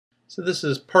So this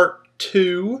is part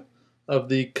 2 of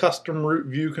the custom root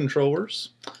view controllers.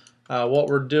 What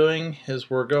we're doing is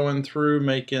we're going through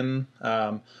making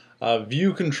a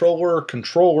view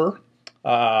controller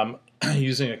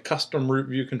using a custom root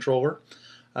view controller.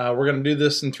 We're going to do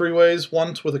this in 3 ways.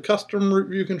 Once with a custom root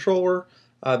view controller,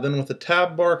 then with a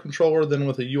tab bar controller, then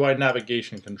with a UI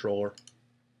navigation controller.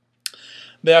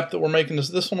 The app that we're making is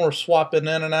this one. We're swapping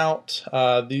in and out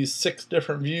these 6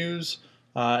 different views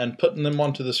and putting them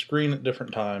onto the screen at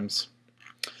different times.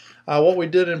 What we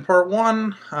did in part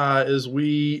 1 is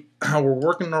we were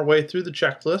working our way through the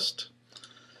checklist.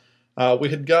 We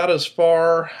had got as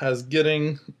far as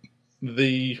getting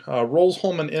the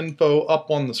Rose-Hulman info up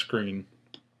on the screen.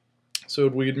 So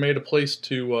we had made a place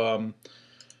to an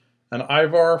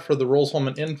IVAR for the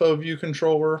Rose-Hulman info view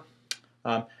controller.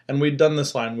 And we'd done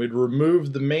this line. We'd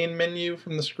removed the main menu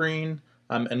from the screen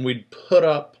and we'd put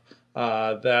up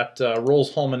that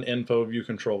Rose-Hulman info view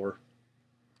controller.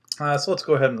 So let's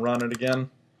go ahead and run it again.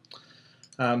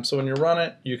 So when you run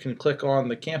it, you can click on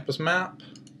the campus map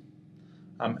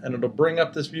and it'll bring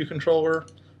up this view controller.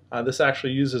 This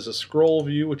actually uses a scroll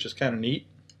view, which is kind of neat.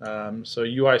 So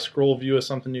UI scroll view is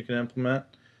something you can implement.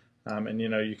 And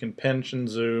you can pinch and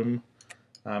zoom.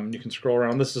 You can scroll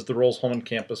around. This is the Rose-Hulman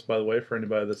campus, by the way, for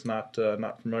anybody that's not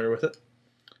familiar with it.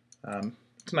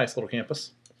 It's a nice little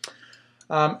campus.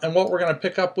 And what we're going to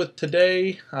pick up with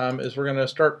today is we're going to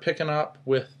start picking up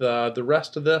with the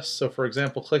rest of this. So for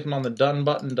example, clicking on the done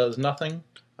button does nothing.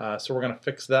 So we're going to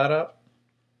fix that up.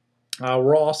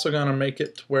 We're also going to make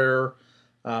it to where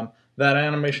that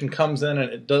animation comes in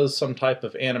and it does some type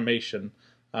of animation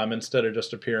instead of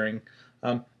just appearing.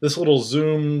 This little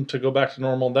zoom to go back to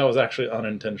normal, that was actually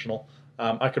unintentional.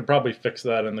 I could probably fix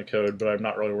that in the code, but I'm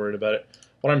not really worried about it.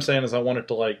 What I'm saying is I want it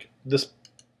to this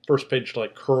first page to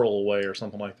curl away or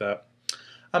something like that.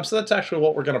 So that's actually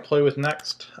what we're going to play with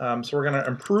next. So we're going to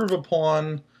improve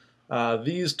upon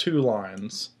these 2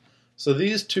 lines. So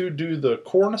these 2 do the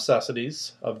core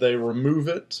necessities of they remove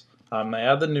it, they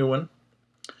add the new one.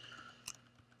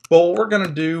 But what we're going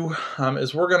to do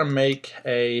is we're going to make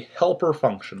a helper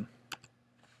function.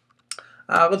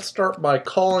 Let's start by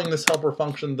calling this helper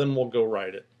function, then we'll go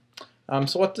write it.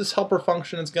 So what this helper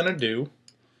function is going to do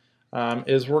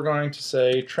is we're going to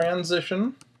say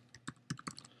transition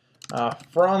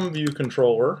from view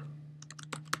controller,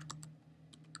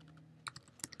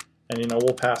 and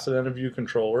we'll pass it in a view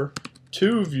controller,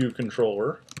 to view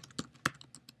controller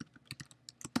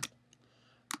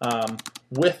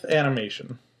with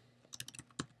animation.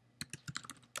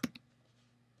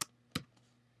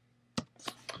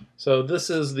 So this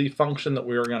is the function that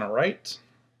we are going to write.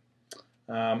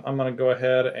 I'm going to go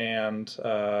ahead and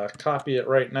copy it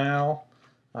right now,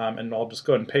 and I'll just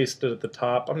go ahead and paste it at the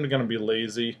top. I'm going to be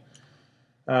lazy.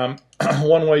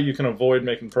 One way you can avoid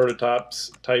making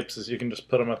prototypes is you can just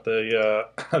put them at the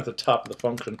at the top of the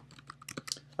function.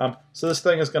 So this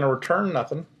thing is going to return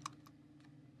nothing,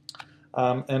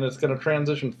 and it's going to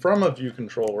transition from a view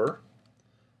controller.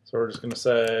 So we're just going to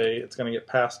say it's going to get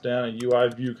passed in a UI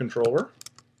view controller.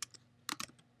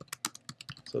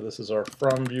 So this is our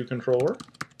from view controller.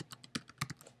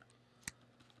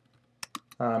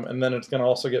 And then it's going to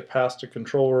also get passed a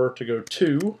controller to go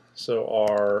to, so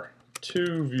our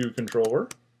to view controller.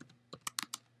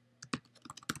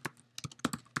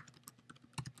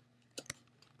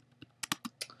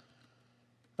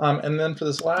 And then for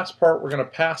this last part, we're going to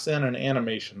pass in an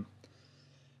animation.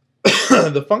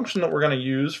 The function that we're going to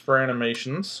use for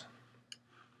animations,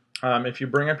 if you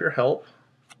bring up your help,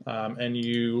 and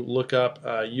you look up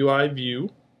UI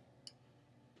view.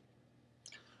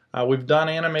 We've done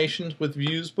animations with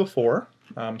views before,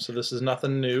 so this is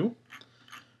nothing new.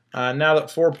 Now that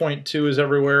 4.2 is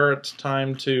everywhere, it's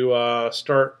time to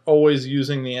start always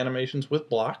using the animations with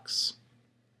blocks.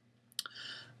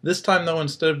 This time though,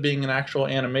 instead of being an actual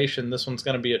animation, this one's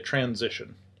going to be a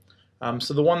transition.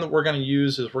 So the one that we're going to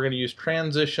use is we're going to use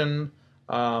transition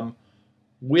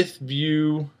with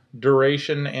view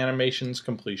duration animations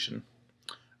completion.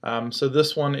 So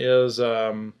this one is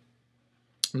the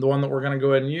one that we're going to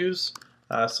go ahead and use.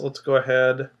 So let's go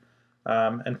ahead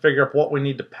and figure out what we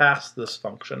need to pass this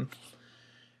function.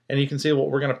 And you can see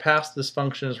what we're going to pass this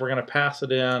function is we're going to pass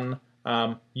it in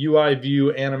UI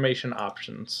view animation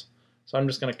options. So I'm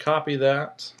just going to copy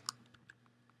that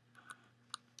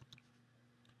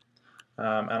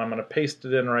and I'm going to paste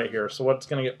it in right here. So what's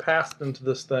going to get passed into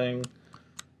this thing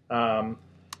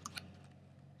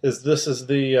this is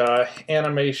the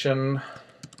animation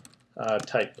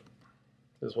type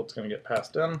is what's going to get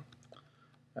passed in,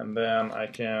 and then I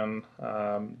can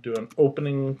do an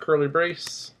opening curly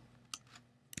brace.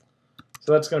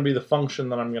 So that's going to be the function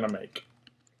that I'm going to make.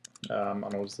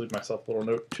 I'll just leave myself a little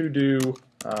note to do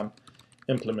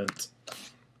implement.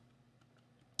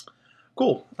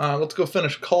 Cool. Let's go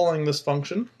finish calling this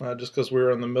function, just because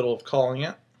we're in the middle of calling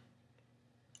it.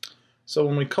 So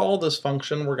when we call this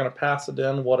function, we're going to pass it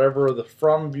in whatever the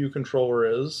from view controller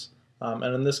is, and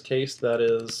in this case that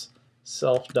is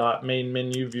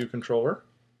self.main-menu view controller.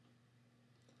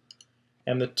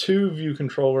 And the to view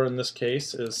controller in this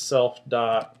case is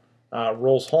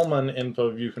self.Rose-Hulman info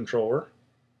view controller.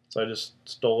 So I just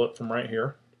stole it from right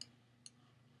here.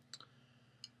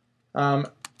 And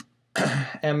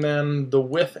then the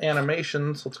with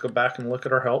animations, let's go back and look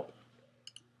at our help.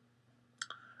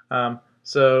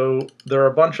 So there are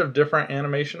a bunch of different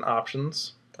animation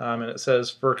options, and it says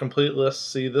for a complete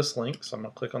list, see this link. So I'm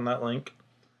going to click on that link.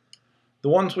 The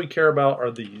ones we care about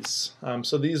are these.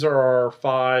 So these are our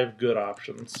 5 good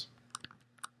options.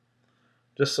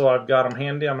 Just so I've got them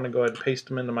handy, I'm going to go ahead and paste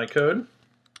them into my code.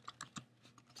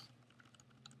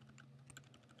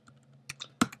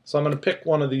 So I'm going to pick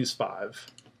one of these 5.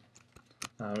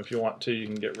 If you want to, you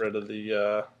can get rid of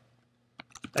the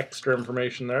extra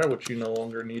information there, which you no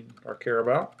longer need or care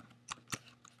about.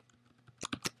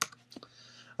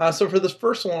 So for this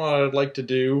first one, what I'd like to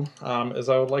do is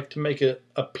I would like to make it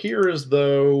appear as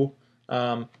though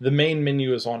the main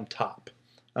menu is on top.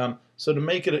 So to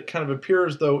make it kind of appear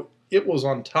as though it was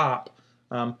on top,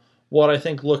 what I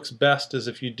think looks best is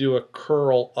if you do a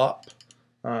curl up,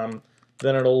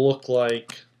 then it'll look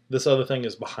like this other thing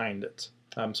is behind it.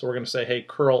 So we're going to say, hey,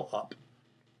 curl up.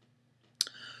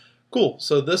 Cool,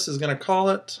 so this is going to call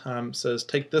it, says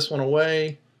take this one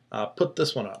away, put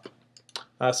this one up.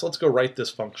 So let's go write this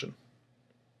function.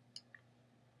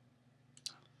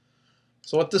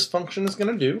 So what this function is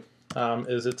going to do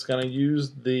is it's going to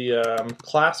use the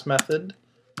class method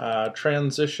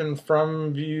transition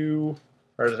from view,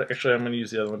 or actually I'm going to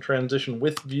use the other one, transition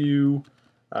with view,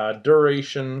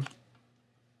 duration,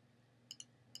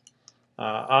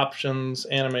 options,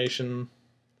 animation,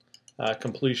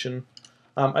 completion.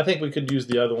 I think we could use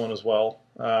the other one as well.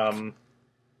 The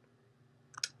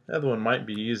other one might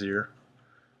be easier.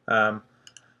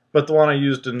 But the one I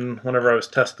used whenever I was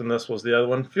testing this was the other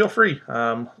one. Feel free.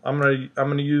 I'm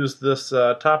gonna use this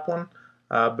top one,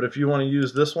 but if you want to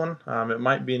use this one, it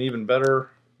might be an even better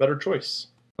choice.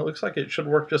 It looks like it should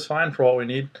work just fine for what we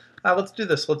need. Let's do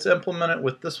this. Let's implement it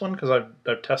with this one because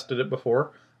I've tested it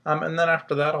before, and then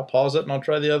after that I'll pause it and I'll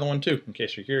try the other one too in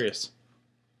case you're curious.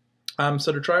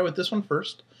 So to try with this one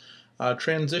first,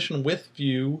 transition with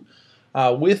view.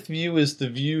 With view is the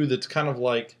view that's kind of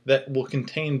like, that will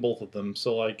contain both of them.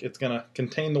 So like it's going to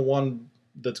contain the one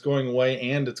that's going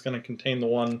away and it's going to contain the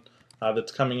one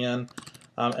that's coming in.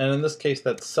 And in this case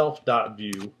that's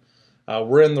self.view.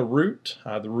 We're in the root.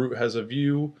 The root has a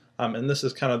view, and this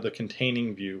is kind of the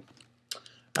containing view.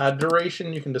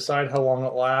 Duration, you can decide how long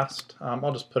it lasts.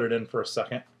 I'll just put it in for a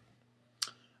second.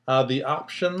 The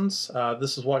options,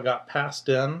 this is what got passed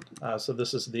in, so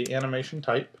this is the animation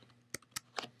type.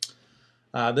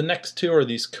 The next two are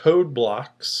these code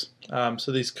blocks.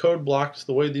 So these code blocks,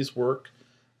 the way these work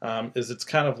is it's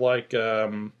kind of like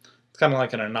an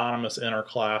anonymous inner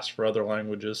class for other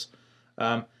languages.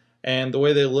 And the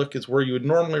way they look is where you would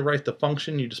normally write the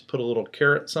function, you just put a little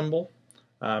caret symbol,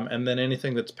 and then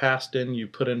anything that's passed in you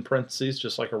put in parentheses,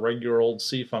 just like a regular old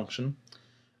C function.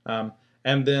 And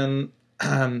then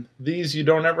these you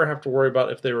don't ever have to worry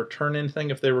about if they return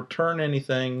anything. If they return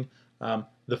anything,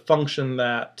 the function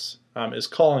that is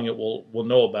calling it will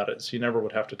know about it, so you never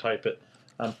would have to type it.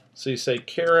 So you say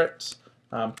caret,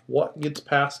 what gets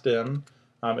passed in.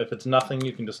 If it's nothing,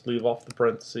 you can just leave off the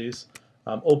parentheses.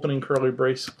 Opening curly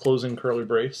brace, closing curly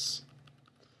brace.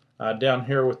 Down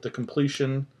here with the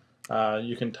completion,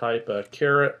 you can type a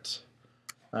caret,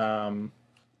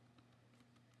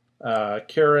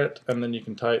 caret, and then you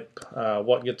can type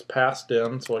what gets passed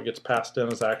in. So what gets passed in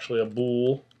is actually a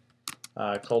bool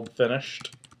called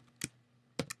finished.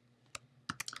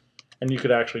 And you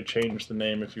could actually change the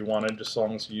name if you wanted, just as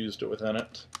long as you used it within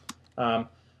it.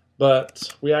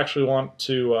 But we actually want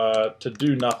to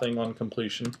do nothing on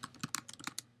completion.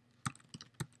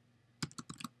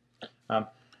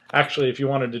 Actually, if you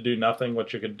wanted to do nothing,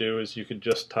 what you could do is you could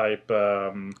just type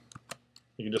nil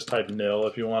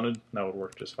if you wanted. That would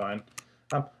work just fine.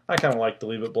 I kind of like to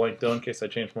leave it blank though in case I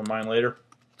change my mind later.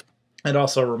 It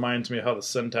also reminds me of how the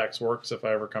syntax works if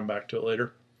I ever come back to it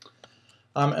later.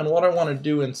 And what I want to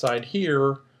do inside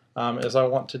here is I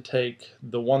want to take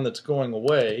the one that's going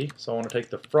away. So I want to take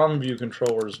the from view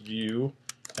controller's view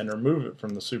and remove it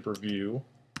from the super view.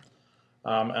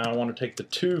 And I want to take the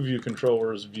to view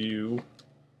controller's view.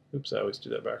 Oops, I always do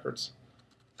that backwards.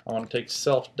 I want to take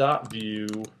self.view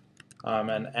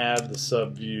and add the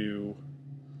subview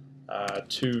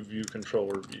to view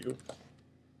controller view.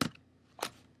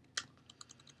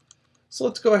 So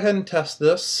let's go ahead and test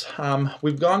this.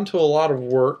 We've gone to a lot of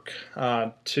work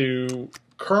to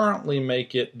currently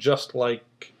make it work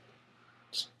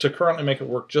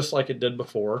just like it did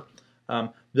before.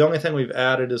 The only thing we've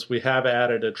added is we have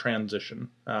added a transition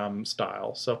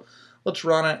style. So let's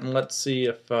run it and let's see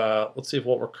if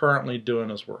what we're currently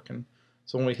doing is working.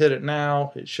 So when we hit it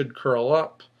now, it should curl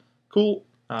up. Cool.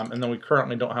 And then we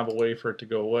currently don't have a way for it to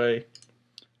go away.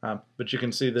 But you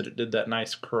can see that it did that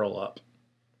nice curl up.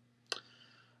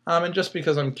 And just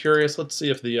because I'm curious, let's see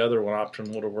if the other one option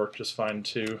would have worked just fine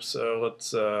too. So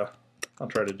let's, I'll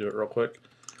try to do it real quick.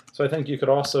 So I think you could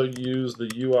also use the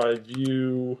UI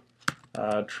view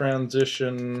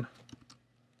transition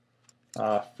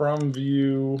from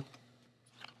view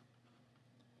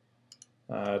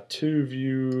to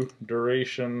view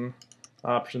duration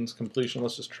options completion.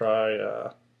 Let's just try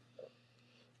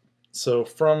so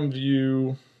from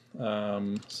view,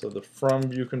 so the from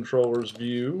view controllers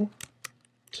view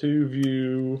to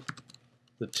view,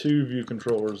 the to view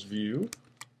controllers view.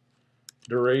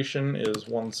 Duration is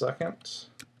 1 second.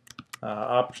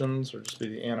 Options will just be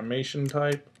the animation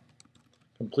type.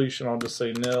 Completion, I'll just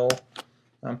say nil.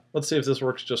 Let's see if this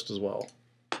works just as well.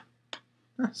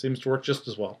 Seems to work just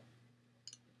as well.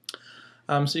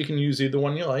 So you can use either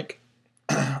one you like.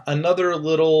 Another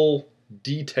little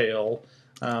detail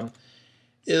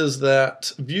is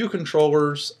that view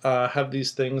controllers have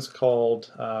these things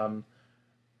called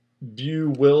view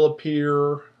will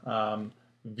appear,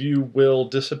 view will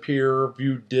disappear,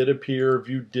 view did appear,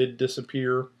 view did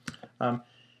disappear.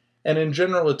 And in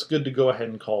general, it's good to go ahead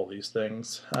and call these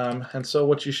things. And so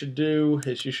what you should do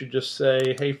is you should just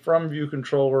say, hey, from view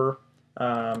controller,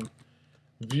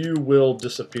 view will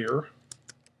disappear.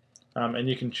 And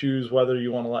you can choose whether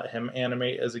you want to let him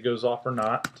animate as it goes off or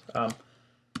not.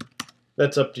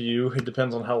 That's up to you. It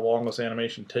depends on how long this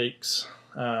animation takes.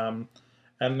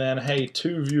 And then, hey,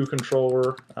 to view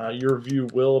controller, your view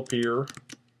will appear.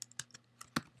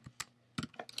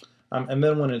 And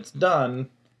then when it's done,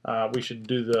 we should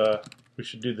do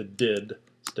the did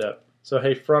step. So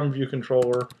hey, from view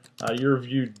controller, your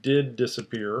view did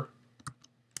disappear.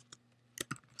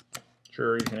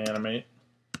 Sure, you can animate.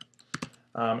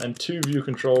 And to view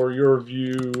controller, your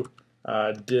view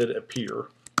did appear.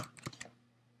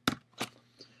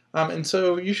 And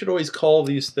so you should always call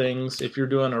these things if you're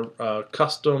doing a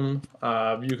custom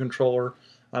view controller,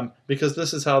 because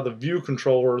this is how the view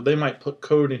controller, they might put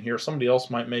code in here, somebody else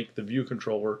might make the view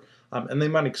controller, and they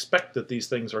might expect that these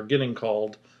things are getting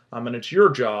called, and it's your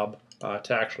job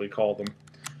to actually call them.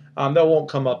 That won't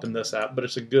come up in this app, but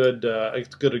it's a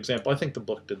good example. I think the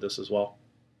book did this as well.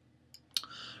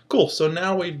 Cool. So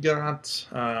now we've got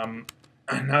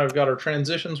our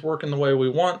transitions working the way we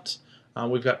want.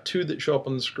 We've got 2 that show up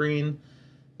on the screen.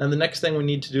 Now the next thing we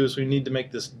need to do is we need to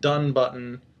make this done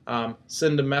button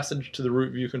send a message to the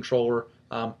root view controller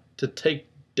to take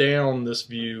down this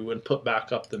view and put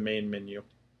back up the main menu.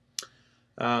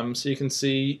 So you can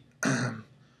see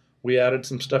we added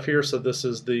some stuff here. So this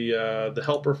is the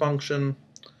helper function,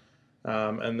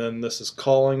 and then this is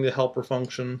calling the helper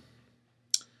function.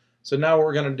 So now what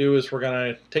we're going to do is we're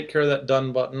going to take care of that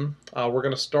done button. We're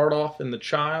going to start off in the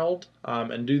child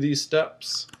and do these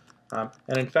steps. And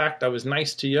in fact, I was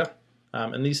nice to you,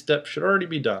 and these steps should already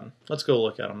be done. Let's go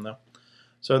look at them though.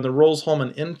 So in the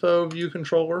Rose-Hulman info view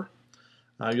controller,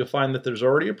 you'll find that there's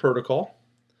already a protocol.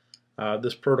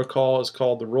 This protocol is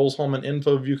called the Rose-Hulman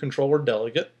info view controller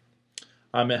delegate.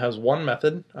 It has one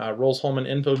method, Rose-Hulman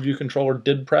info view controller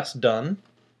did press done.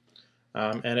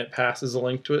 And it passes a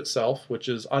link to itself, which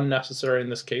is unnecessary in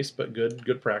this case, but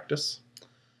good practice.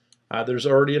 There's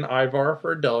already an IVAR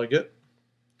for a delegate,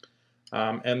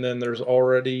 and then there's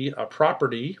already a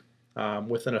property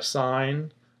with an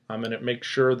assign, and it makes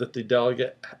sure that the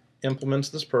delegate implements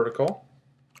this protocol.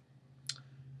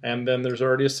 And then there's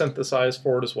already a synthesize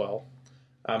for it as well.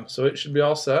 So it should be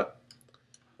all set.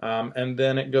 And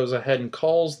then it goes ahead and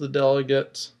calls the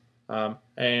delegate,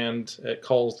 and it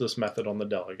calls this method on the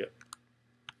delegate.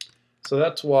 So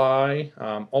that's why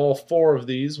all 4 of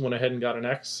these went ahead and got an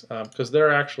X, because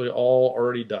they're actually all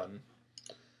already done.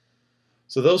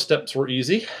 So those steps were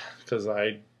easy, because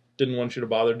I didn't want you to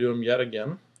bother doing them yet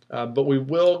again. But we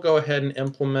will go ahead and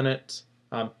implement it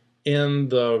in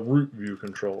the root view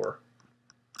controller.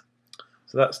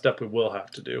 So that step we will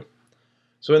have to do.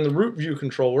 So in the root view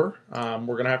controller,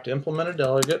 we're going to have to implement a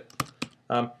delegate.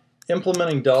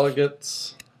 Implementing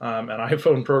delegates and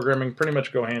iPhone programming pretty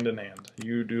much go hand in hand.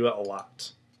 You do that a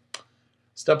lot.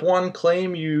 Step 1,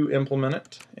 claim you implement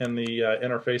it in the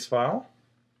interface file.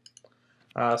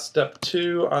 Step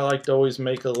 2, I like to always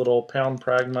make a little pound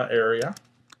pragma area.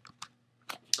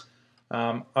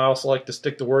 I also like to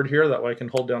stick the word here, that way I can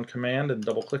hold down Command and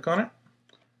double click on it.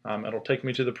 It'll take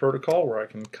me to the protocol where I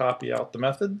can copy out the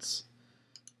methods,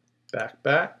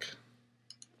 back,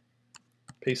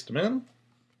 paste them in.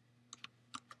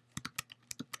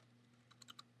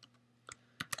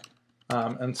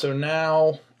 And so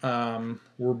now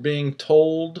we're being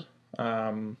told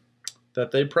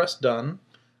that they pressed done.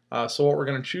 So what we're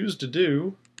going to choose to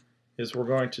do is we're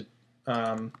going to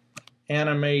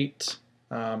animate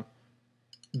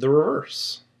the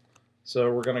reverse. So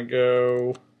we're going to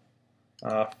go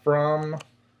from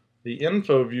the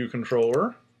info view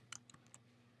controller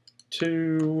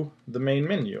to the main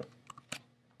menu.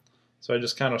 So I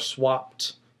just kind of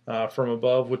swapped from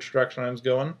above which direction I was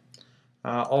going.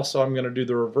 Also, I'm going to do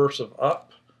the reverse of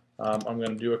up. I'm going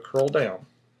to do a curl down.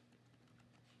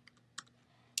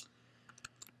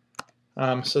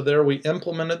 So there we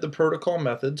implemented the protocol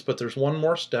methods, but there's one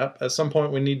more step. At some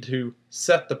point we need to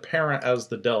set the parent as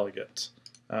the delegate.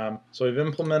 So we've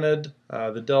implemented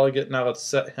the delegate, now let's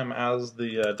set him as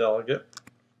the delegate.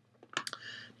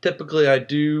 Typically I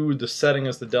do the setting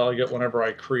as the delegate whenever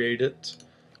I create it.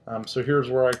 So here's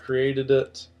where I created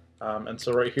it. And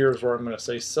so right here is where I'm going to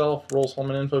say self,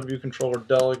 Rose-Hulman info view controller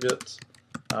delegate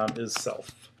is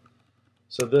self.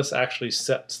 So this actually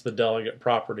sets the delegate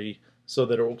property so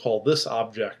that it will call this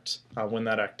object when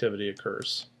that activity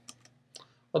occurs.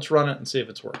 Let's run it and see if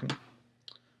it's working.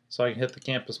 So I can hit the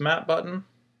campus map button,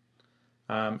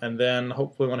 and then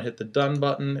hopefully when I hit the done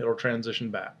button, it'll transition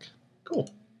back. Cool.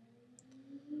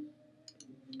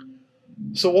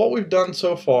 So what we've done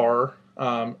so far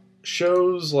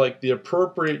shows like the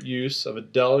appropriate use of a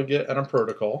delegate and a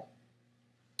protocol.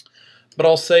 But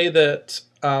I'll say that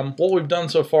what we've done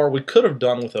so far we could have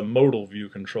done with a modal view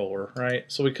controller, right?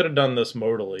 So we could have done this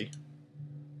modally.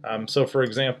 So for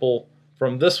example,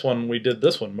 from this one we did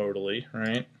this one modally,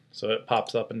 right? So it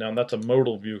pops up and down. That's a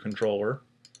modal view controller.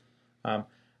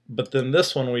 But then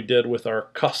this one we did with our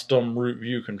custom root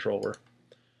view controller.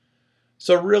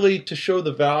 So really, to show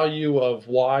the value of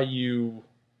why you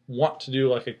want to do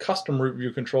like a custom root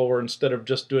view controller instead of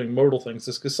just doing modal things,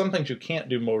 is because some things you can't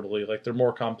do modally, like they're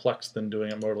more complex than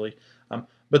doing it modally.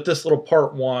 But this little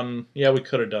part one, yeah, we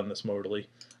could have done this modally.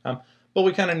 But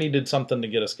we kind of needed something to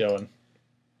get us going.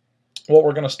 What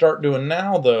we're going to start doing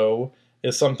now, though,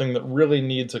 is something that really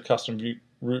needs a custom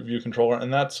root view controller,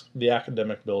 and that's the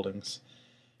academic buildings.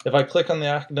 If I click on the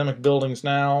academic buildings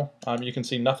now, you can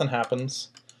see nothing happens.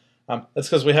 That's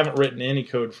because we haven't written any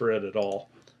code for it at all.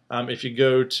 If you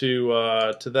go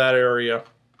to that area,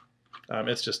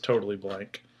 it's just totally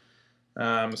blank.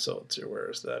 So let's see, where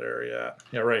is that area at?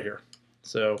 Yeah, right here.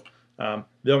 So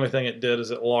the only thing it did is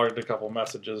it logged a couple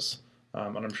messages,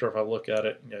 and I'm sure if I look at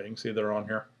it, yeah, you can see they're on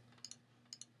here.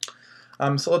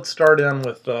 So let's start in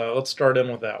with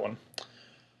that one.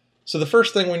 So the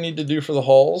first thing we need to do for the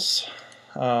halls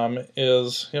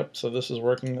is, yep, so this is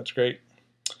working, that's great,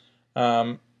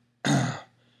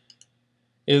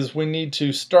 is we need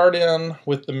to start in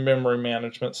with the memory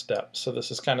management steps. So this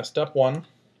is kind of step one.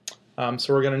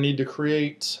 So we're going to need to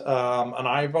create an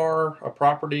IVAR, a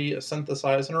property, a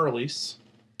synthesize, and a release.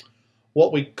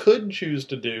 What we could choose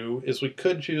to do is we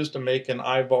could choose to make an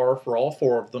IVAR for all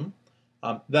four of them.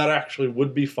 That actually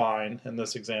would be fine in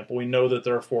this example. We know that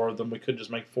there are four of them. We could just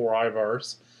make 4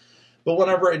 IVARs. But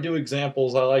whenever I do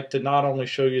examples, I like to not only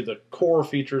show you the core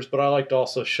features, but I like to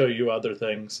also show you other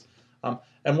things.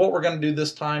 And what we're going to do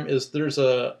this time is there's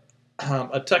a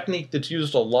technique that's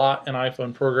used a lot in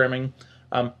iPhone programming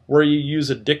where you use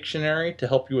a dictionary to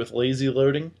help you with lazy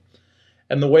loading.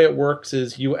 And the way it works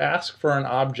is you ask for an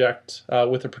object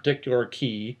with a particular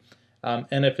key,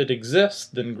 and if it exists,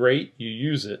 then great, you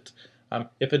use it.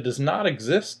 If it does not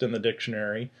exist in the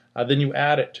dictionary, then you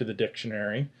add it to the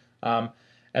dictionary. And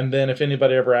then if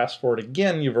anybody ever asks for it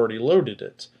again, you've already loaded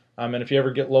it. And if you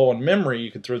ever get low on memory,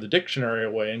 you can throw the dictionary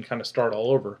away and kind of start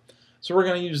all over. So we're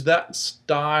going to use that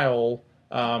style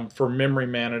for memory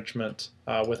management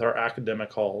with our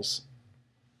academic halls.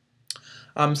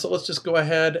 So let's just go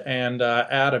ahead and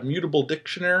add a mutable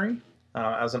dictionary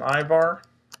as an IVAR.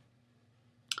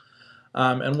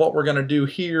 And what we're going to do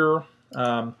here,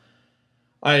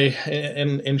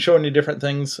 in showing you different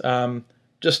things,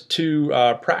 just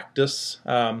to practice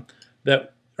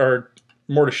that are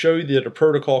more to show you that a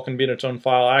protocol can be in its own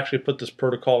file. I actually put this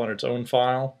protocol in its own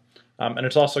file, and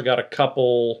it's also got a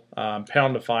couple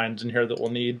pound defines in here that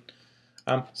we'll need.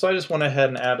 So I just went ahead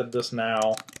and added this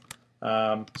now.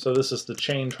 So this is the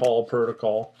change hall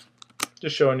protocol,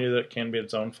 just showing you that it can be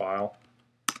its own file.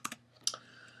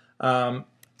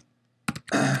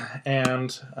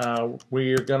 and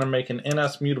we are going to make an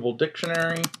NS mutable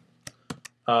dictionary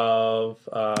of,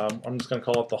 I'm just going to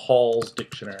call it the Halls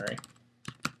dictionary.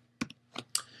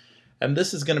 And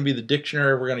this is going to be the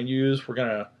dictionary we're going to use. We're going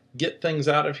to get things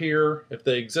out of here. If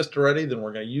they exist already, then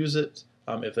we're going to use it.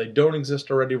 If they don't exist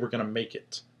already, we're going to make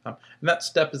it. And that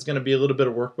step is going to be a little bit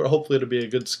of work, but hopefully it'll be a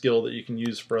good skill that you can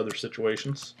use for other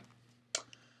situations.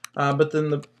 But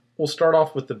then we'll start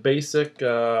off with the basic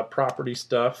property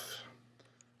stuff.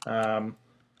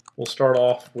 We'll start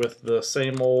off with the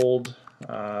same old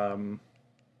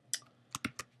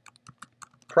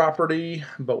property,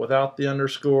 but without the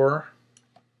underscore.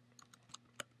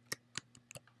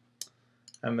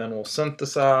 And then we'll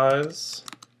synthesize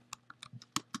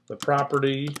the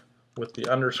property with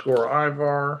the underscore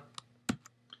ivar.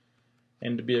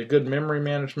 And to be a good memory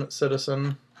management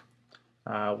citizen,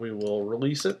 we will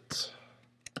release it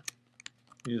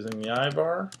using the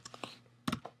ivar.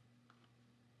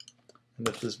 And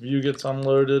if this view gets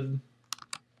unloaded,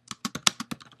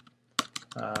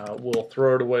 we'll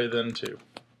throw it away then too.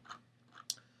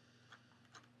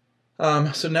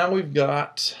 So now we've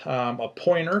got a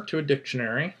pointer to a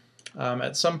dictionary.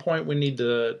 At some point we need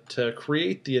to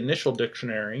create the initial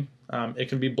dictionary. It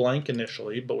can be blank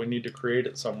initially, but we need to create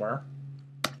it somewhere.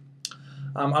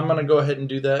 I'm going to go ahead and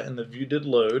do that in the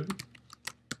view.did.load.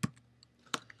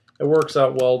 It works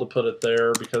out well to put it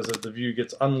there because if the view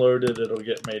gets unloaded, it'll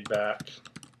get made back.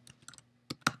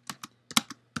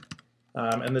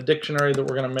 And the dictionary that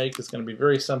we're going to make is going to be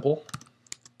very simple.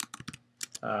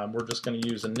 We're just going to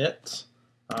use init,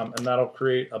 and that'll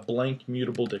create a blank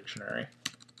mutable dictionary.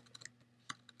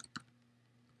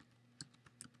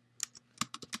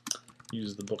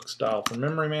 Use the book style for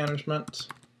memory management.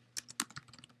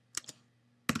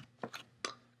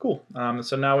 Cool.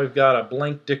 So now we've got a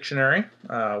blank dictionary,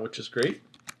 which is great.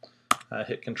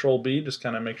 Hit Control B, just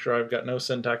kind of make sure I've got no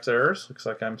syntax errors. Looks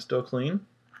like I'm still clean.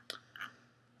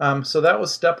 So that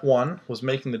was step one, was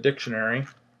making the dictionary.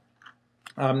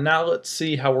 Now let's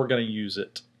see how we're going to use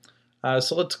it.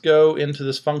 So let's go into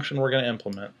this function we're going to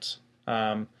implement.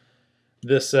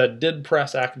 This did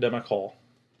press academic hall.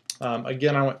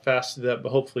 Again, I went fast to that,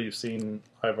 but hopefully you've seen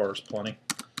ivars plenty.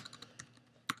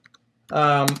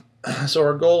 So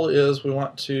our goal is we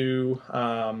want to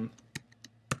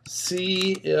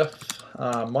see if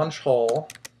Munch Hall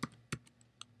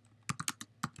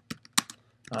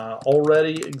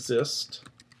already exists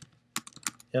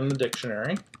in the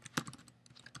dictionary.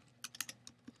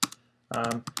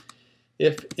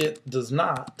 If it does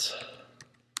not,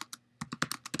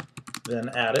 then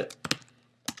add it,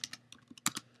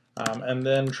 and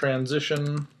then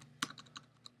transition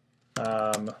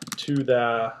to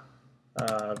the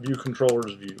view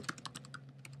controller's view.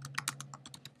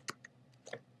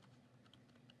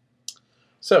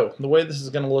 So the way this is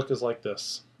going to look is like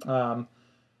this.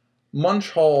 Munch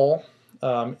Hall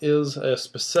is a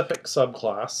specific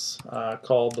subclass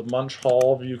called the Munch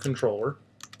Hall view controller.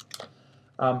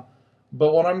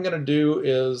 But what I'm going to do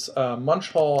is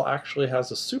Munch Hall actually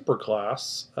has a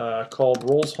superclass called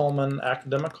Rose-Hulman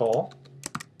Academic Hall.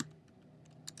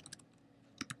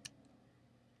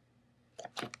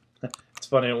 It's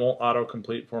funny, it won't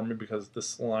autocomplete for me because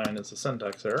this line is a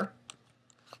syntax error.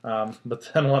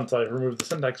 But then once I remove the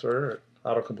syntax error, it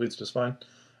autocompletes just fine.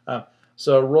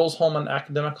 So Rose-Hulman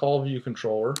Academic Hall view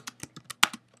controller.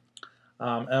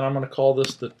 And I'm going to call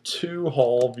this the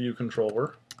to-hall view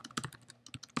controller.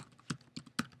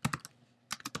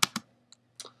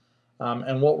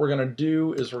 And what we're going to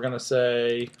do is we're going to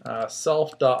say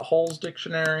self.halls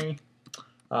dictionary,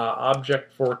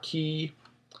 object for key,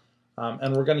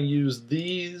 and we're going to use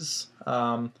these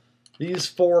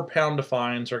 4 pound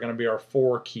defines are going to be our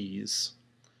 4 keys.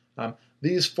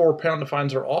 These 4 pound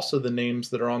defines are also the names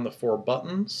that are on the 4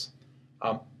 buttons.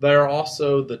 They are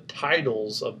also the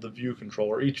titles of the view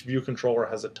controller. Each view controller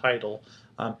has a title,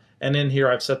 and in here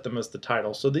I've set them as the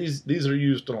title. So these are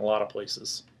used in a lot of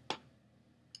places.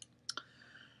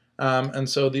 And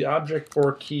so the object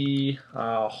for key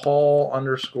hall_munch.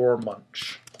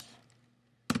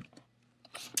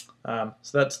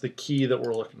 So that's the key that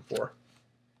we're looking for.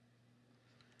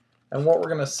 And what we're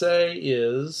going to say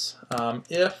is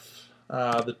if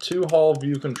the to-hall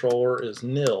view controller is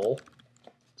nil,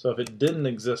 so if it didn't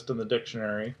exist in the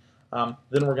dictionary,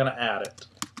 then we're going to add it.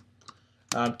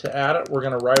 To add it, we're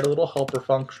going to write a little helper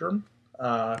function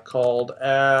called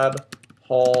add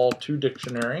hall to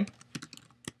dictionary.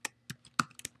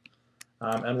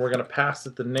 And we're going to pass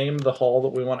it the name of the hall that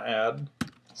we want to add.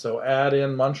 So add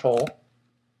in Munch Hall.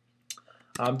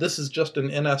 This is just an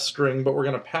NS string, but we're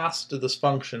going to pass to this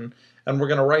function, and we're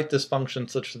going to write this function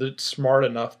such that it's smart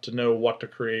enough to know what to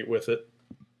create with it.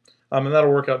 and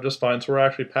that'll work out just fine. So we're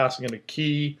actually passing it a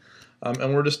key,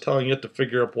 and we're just telling it to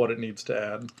figure out what it needs to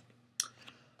add.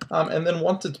 And then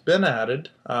once it's been added,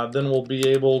 then we'll be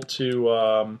able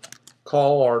to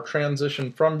call our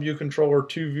transition from view controller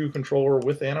to view controller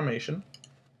with animation.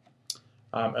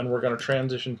 And we're going to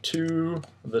transition to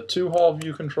the to-hall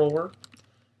view controller.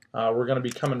 We're going to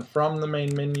be coming from the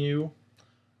main menu.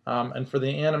 And for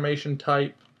the animation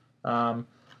type,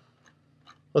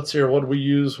 let's see here, what did we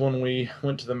use when we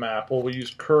went to the map? Well, we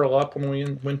used curl up when we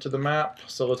went to the map,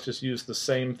 so let's just use the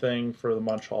same thing for the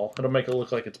munch hall. It'll make it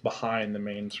look like it's behind the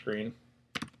main screen.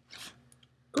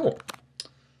 Cool.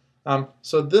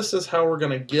 So this is how we're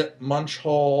going to get munch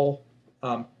hall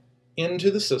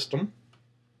into the system.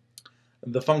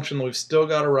 The function that we've still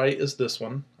got to write is this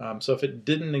one. So if it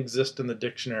didn't exist in the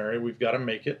dictionary, we've got to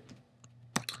make it.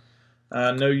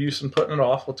 No use in putting it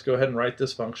off. Let's go ahead and write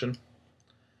this function.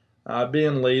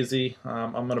 Being lazy,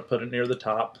 I'm going to put it near the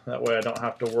top. That way I don't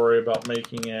have to worry about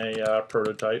making a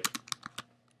prototype.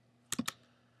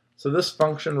 So this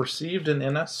function received an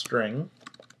NS string.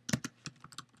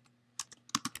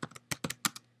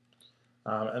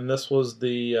 And this was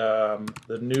the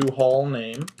new hall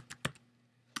name.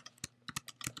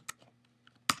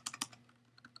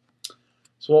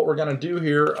 So what we're going to do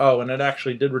here, oh, and it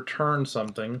actually did return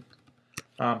something.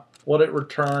 What it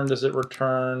returned is it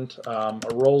returned a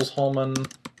Rose-Hulman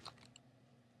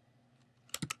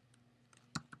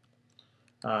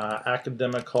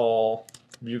academic hall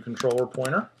view controller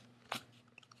pointer.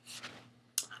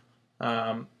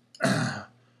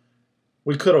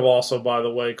 We could have also, by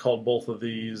the way, called both of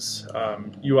these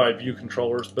UI view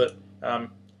controllers, but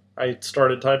I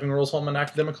started typing Rose-Hulman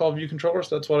academic hall view controllers.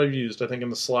 That's what I've used. I think in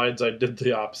the slides I did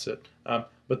the opposite,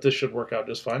 but this should work out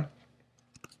just fine.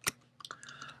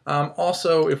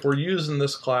 Also, if we're using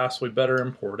this class, we better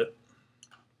import it.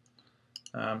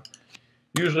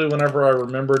 Usually whenever I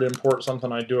remember to import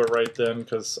something, I do it right then,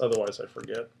 because otherwise I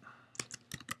forget.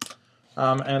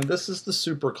 And this is the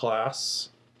super class,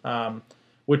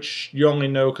 which you only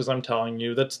know because I'm telling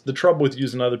you. That's the trouble with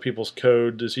using other people's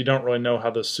code, is you don't really know how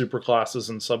the super classes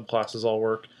and subclasses all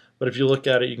work. But if you look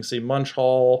at it, you can see Munch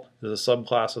Hall is a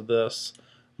subclass of this.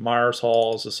 Myers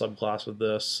Hall is a subclass of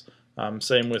this.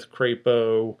 Same with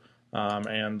Crapo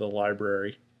and the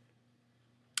library.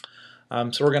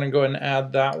 So we're going to go ahead and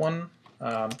add that one.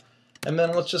 And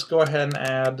then let's just go ahead and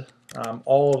add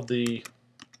all of the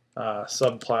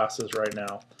subclasses right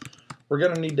now. We're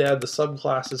going to need to add the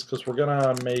subclasses because we're going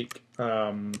to make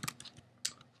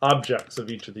objects of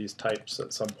each of these types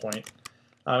at some point.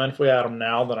 And if we add them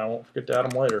now, then I won't forget to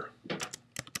add them later.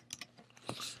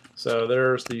 So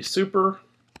there's the super.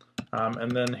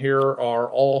 And then here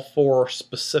are all 4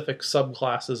 specific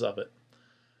subclasses of it.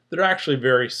 They're actually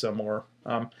very similar.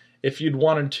 If you'd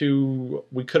wanted to,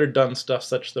 we could have done stuff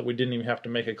such that we didn't even have to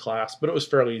make a class, but it was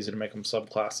fairly easy to make them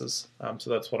subclasses. So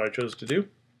that's what I chose to do.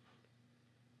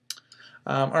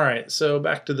 Alright, so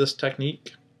back to this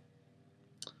technique.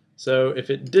 So if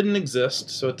it didn't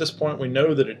exist, so at this point we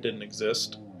know that it didn't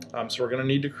exist, so we're going to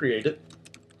need to create it.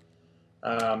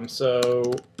 So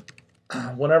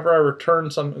whenever I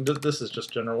return something, this is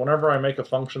just general, whenever I make a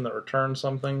function that returns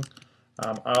something,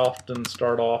 I often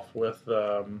start off with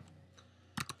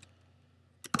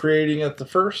creating it the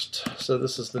first. So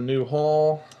this is the new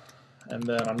hall, and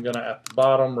then I'm going to at the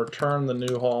bottom return the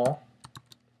new hall.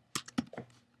 And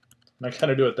I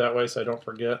kind of do it that way so I don't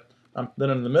forget.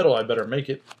 Then in the middle I better make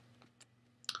it.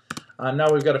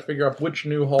 Now we've got to figure out which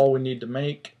new hall we need to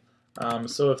make.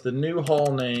 So if the new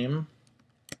hall name,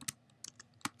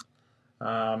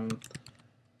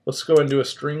 let's go and do a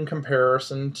string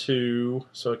comparison to,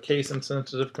 so a case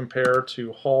insensitive compare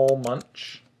to hall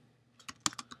munch.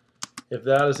 If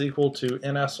that is equal to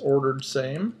ns ordered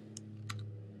same,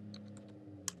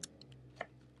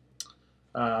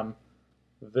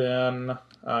 then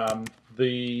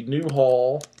the new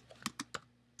hall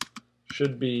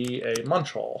should be a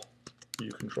munch hall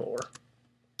view controller.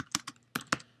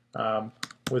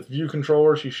 With view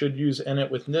controllers, you should use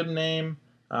init with nib name.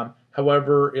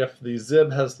 However, if the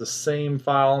zib has the same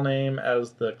file name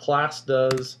as the class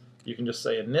does, you can just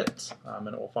say init, and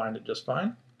it will find it just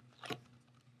fine.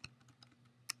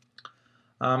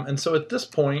 And so at this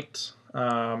point,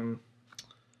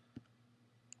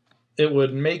 it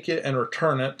would make it and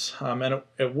return it, and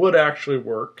it would actually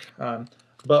work.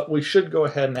 But we should go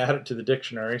ahead and add it to the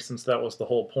dictionary since that was the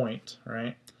whole point,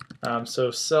 right?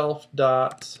 So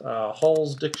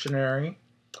self.halls dictionary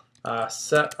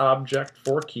set object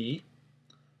for key.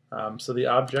 So the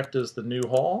object is the new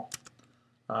hall,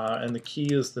 and the key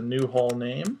is the new hall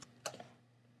name.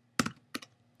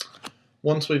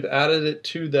 once we've added it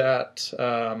to that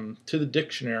to the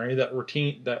dictionary,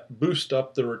 that boost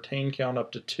up the retain count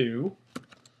up to 2.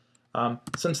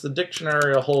 Since the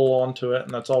dictionary will hold on to it,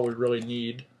 and that's all we really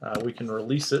need, we can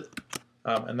release it,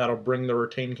 and that'll bring the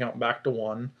retain count back to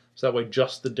 1. So that way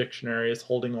just the dictionary is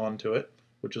holding on to it,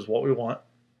 which is what we want.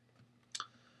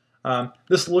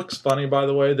 This looks funny, by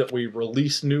the way, that we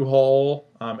release new hall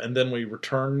and then we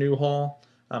return new hall.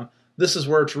 This is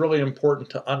where it's really important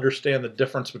to understand the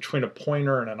difference between a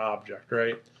pointer and an object,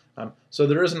 right? So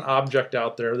there is an object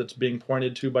out there that's being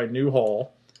pointed to by new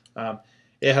hall.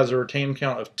 It has a retain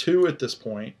count of 2 at this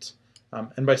point,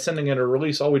 and by sending it a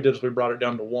release, all we did is we brought it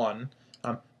down to 1.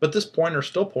 But this pointer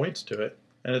still points to it,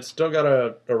 and it's still got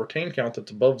a retain count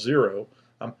that's above 0.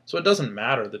 So it doesn't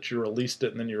matter that you released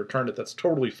it and then you returned it. That's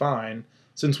totally fine,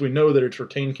 since we know that its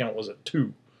retain count was at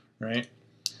 2, right?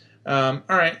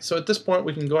 Alright, so at this point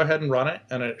we can go ahead and run it,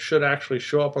 and it should actually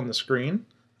show up on the screen.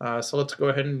 So let's go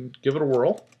ahead and give it a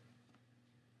whirl.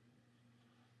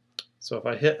 So if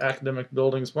I hit Academic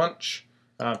Buildings Bunch,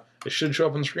 it should show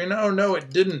up on the screen. Oh no,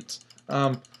 it didn't.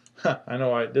 I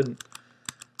know why it didn't.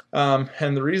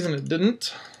 And the reason it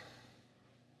didn't,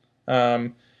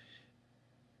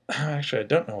 actually I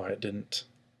don't know why it didn't.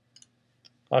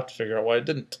 I'll have to figure out why it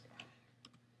didn't.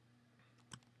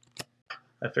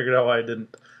 I figured out why I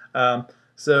didn't.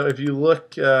 So if you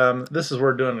look, this is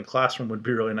where doing a classroom would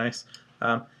be really nice.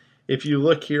 If you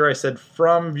look here, I said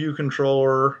from view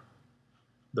controller.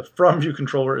 The from view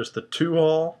controller is the to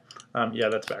hall. Yeah,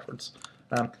 that's backwards.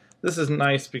 This is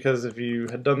nice because if you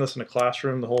had done this in a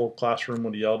classroom, the whole classroom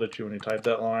would have yelled at you when you typed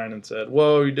that line and said,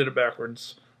 whoa, you did it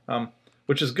backwards.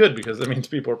 Which is good because that means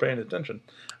people are paying attention.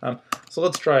 So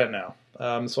let's try it now.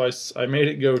 So I made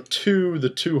it go to the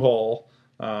to hall.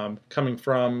 Coming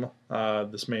from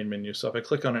this main menu. So if I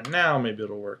click on it now, maybe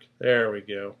it'll work. There we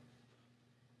go.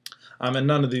 And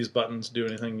none of these buttons do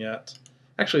anything yet.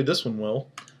 Actually, this one will.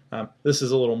 This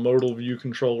is a little modal view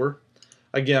controller.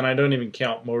 Again, I don't even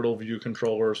count modal view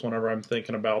controllers whenever I'm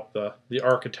thinking about the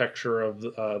architecture of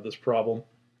this problem.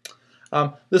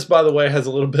 This, by the way, has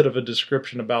a little bit of a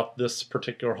description about this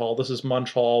particular hall. This is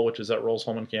Munch Hall, which is at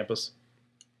Rose-Hulman campus.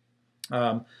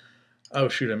 Oh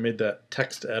shoot, I made that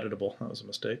text editable. That was a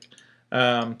mistake.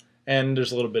 And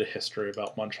there's a little bit of history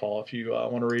about Munch Hall. If you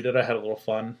want to read it, I had a little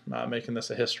fun making this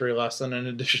a history lesson in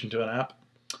addition to an app.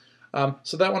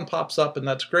 So that one pops up, and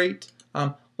that's great.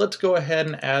 Let's go ahead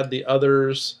and add the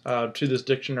others to this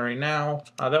dictionary now.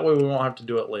 That way we won't have to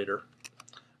do it later.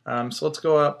 So let's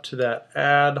go up to that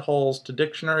add halls to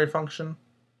dictionary function.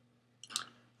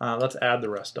 Let's add the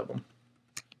rest of them.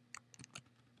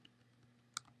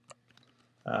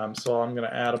 So I'm going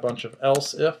to add a bunch of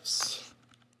else ifs.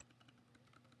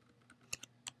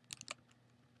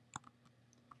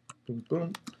 Boom,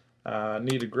 boom.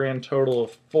 Need a grand total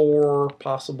of 4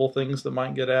 possible things that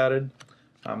might get added.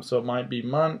 So it might be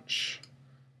Munch,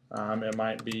 it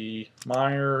might be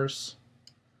Myers,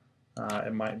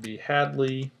 it might be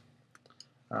Hadley,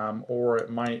 or it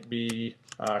might be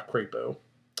Crapo.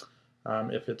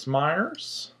 If it's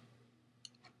Myers,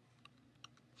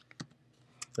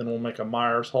 then we'll make a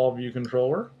Myers Hall view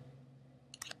controller.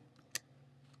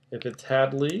 If it's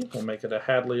Hadley, we'll make it a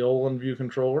Hadley-Olin view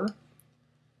controller.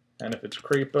 And if it's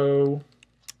Crapo,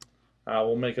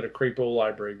 we'll make it a Crapo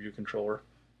library view controller.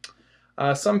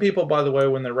 Some people, by the way,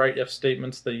 when they write if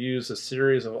statements, they use a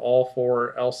series of all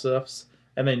 4 else ifs,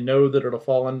 and they know that it'll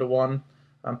fall into one.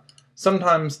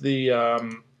 Sometimes the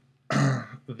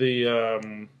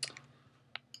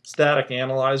static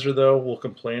analyzer, though, will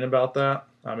complain about that.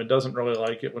 It doesn't really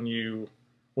like it when you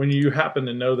happen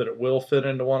to know that it will fit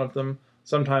into one of them.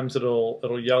 Sometimes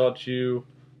it'll yell at you,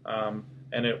 and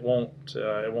it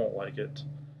won't like it.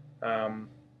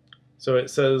 So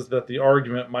it says that the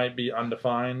argument might be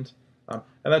undefined,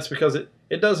 and that's because it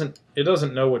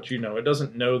doesn't know what you know. It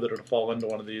doesn't know that it'll fall into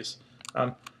one of these.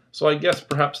 So I guess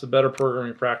perhaps the better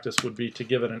programming practice would be to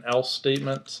give it an else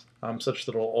statement, such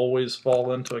that it'll always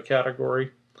fall into a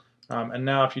category. And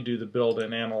now if you do the build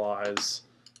and analyze,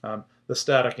 the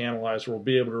static analyzer will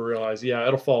be able to realize, yeah,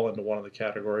 it'll fall into one of the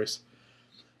categories.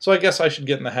 So I guess I should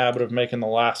get in the habit of making the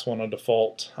last one a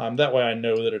default. That way I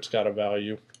know that it's got a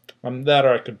value. That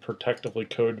or I could protectively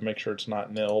code to make sure it's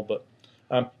not nil, but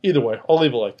either way, I'll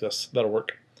leave it like this. That'll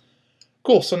work.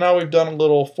 Cool, so now we've done a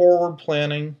little forward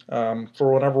planning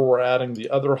for whenever we're adding the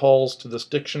other halls to this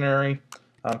dictionary.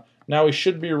 Now we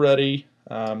should be ready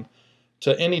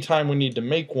to any time we need to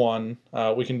make one,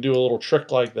 we can do a little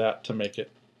trick like that to make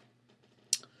it.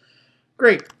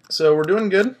 Great, so we're doing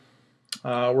good.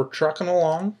 We're trucking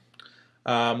along.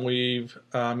 We've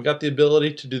got the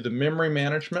ability to do the memory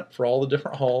management for all the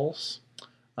different halls.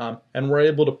 and we're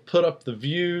able to put up the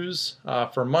views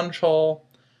for Munch Hall.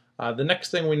 The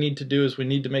next thing we need to do is we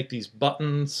need to make these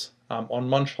buttons on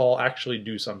Munch Hall actually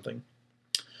do something.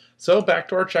 So back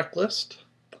to our checklist,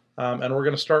 and we're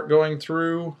going to start going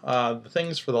through the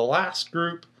things for the last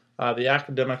group, the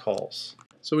academic halls.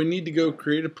 So we need to go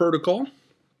create a protocol,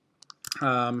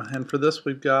 and for this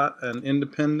we've got an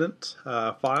independent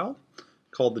file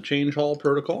called the Change Hall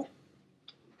protocol.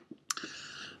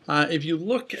 If you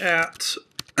look at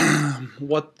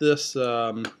what this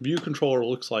view controller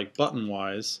looks like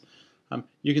button-wise,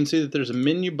 you can see that there's a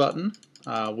menu button,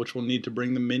 which will need to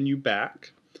bring the menu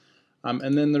back.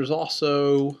 And then there's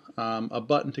also a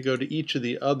button to go to each of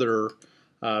the other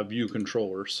view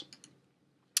controllers.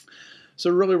 So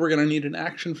really we're going to need an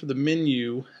action for the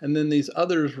menu, and then these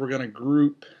others we're going to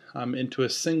group into a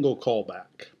single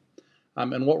callback.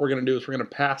 And what we're going to do is we're going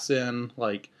to pass in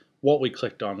like what we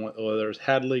clicked on, whether it's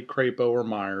Hadley, Crapo, or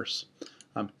Myers.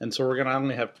 And so we're going to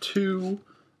only have two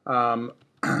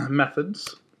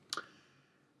methods.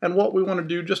 And what we want to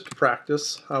do just to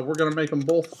practice, we're going to make them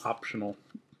both optional,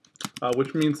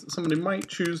 which means that somebody might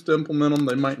choose to implement them,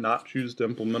 they might not choose to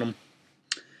implement them.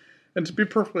 And to be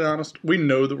perfectly honest, we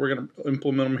know that we're going to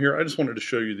implement them here. I just wanted to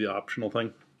show you the optional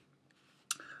thing.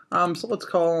 So let's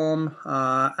call them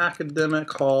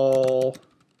academic hall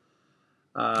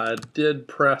did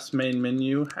press main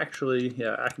menu. Actually,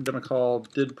 yeah, academic hall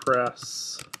did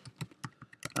press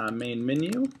main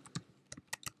menu.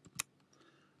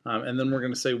 And then we're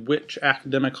going to say which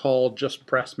academic hall just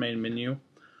press main menu.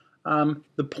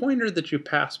 The pointer that you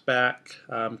pass back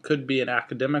could be an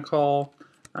academic hall,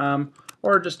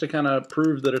 or just to kind of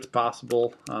prove that it's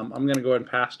possible, I'm going to go ahead and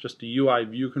pass just a UI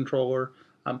view controller.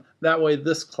 That way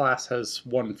this class has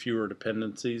one fewer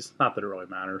dependencies, not that it really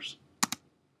matters.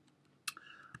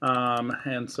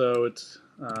 And so it's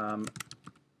an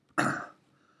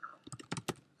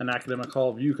academic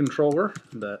hall view controller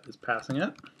that is passing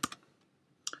it.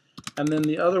 And then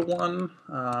the other one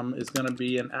is going to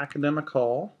be an academic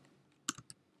hall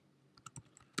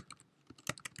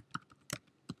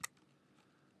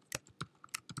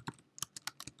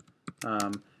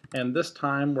and this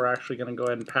time we're actually going to go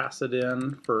ahead and pass it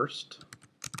in first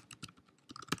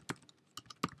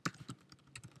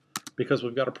because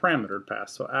we've got a parameter to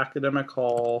pass. So academic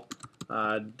hall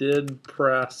did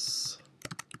press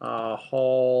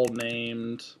hall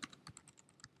named,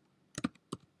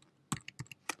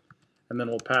 and then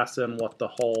we'll pass in what the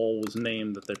hall was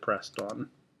named that they pressed on.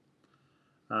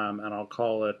 And I'll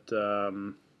call it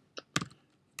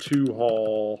 2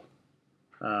 hall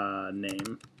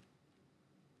name.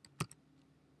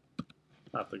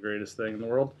 Not the greatest thing in the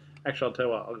world. Actually, I'll tell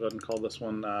you what, I'll go ahead and call this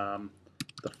one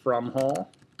the from hall.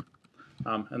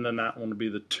 And then that one will be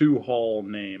the 2 hall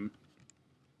name.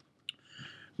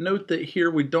 Note that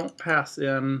here we don't pass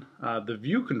in the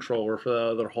view controller for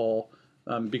the other hall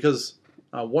because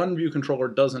one view controller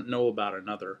doesn't know about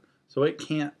another. So it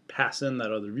can't pass in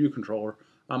that other view controller.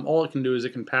 All it can do is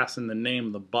it can pass in the name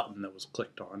of the button that was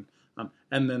clicked on.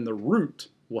 And then the root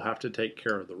will have to take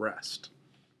care of the rest.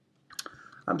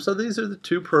 So these are the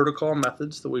 2 protocol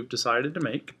methods that we've decided to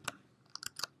make.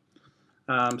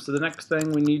 So the next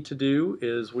thing we need to do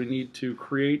is we need to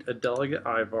create a delegate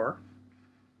IVAR.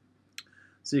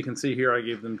 So you can see here I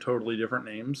gave them totally different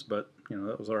names, but you know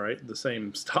that was alright. The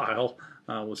same style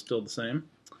was still the same.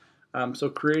 So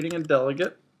creating a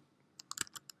delegate,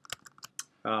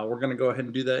 we're going to go ahead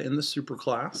and do that in the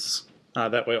superclass.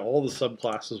 That way all the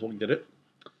subclasses will get it.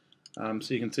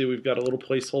 So you can see we've got a little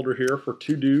placeholder here for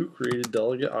to do create a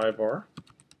delegate IVAR.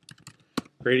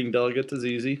 Creating delegates is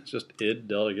easy, it's just id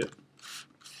delegate.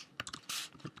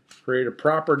 Create a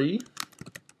property,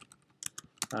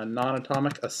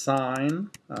 non-atomic assign,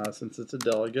 since it's a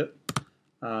delegate.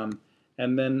 And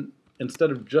then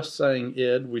instead of just saying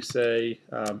id, we say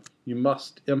you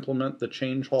must implement the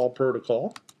change hall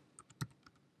protocol.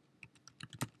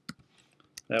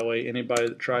 That way anybody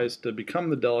that tries to become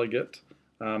the delegate,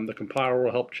 the compiler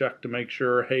will help check to make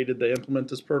sure, hey, did they implement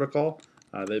this protocol?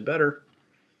 They better.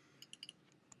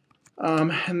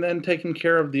 And then taking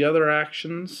care of the other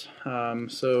actions,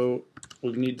 so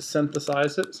we need to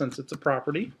synthesize it since it's a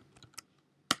property.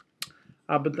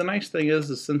 But the nice thing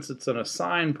is since it's an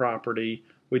assign property,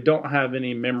 we don't have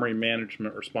any memory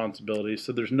management responsibilities,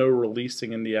 so there's no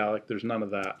releasing in the alloc, there's none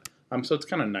of that. So it's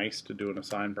kind of nice to do an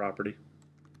assign property.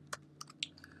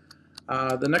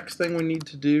 The next thing we need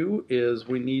to do is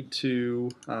we need to,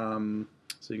 so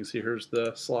you can see here's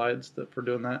the slides that for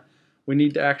doing that. We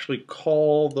need to actually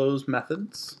call those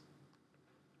methods.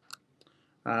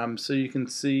 So you can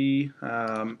see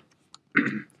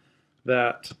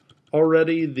that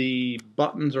Already the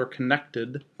buttons are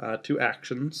connected to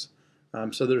actions.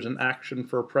 So there's an action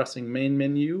for pressing main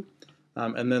menu,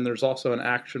 and then there's also an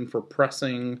action for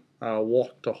pressing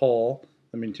walk to hall.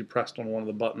 That means you pressed on one of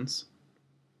the buttons.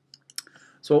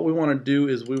 So what we want to do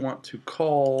is we want to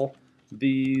call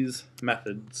these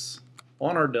methods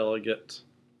on our delegate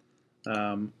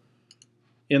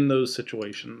in those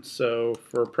situations. So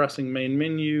for pressing main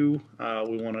menu,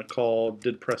 we want to call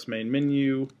did press main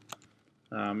menu.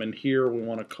 And here we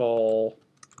want to call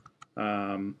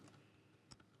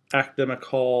academic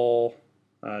hall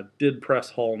did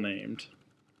press hall named.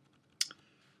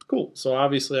 Cool, so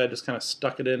obviously I just kind of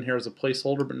stuck it in here as a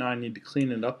placeholder, but now I need to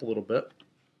clean it up a little bit.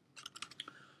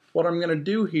 What I'm going to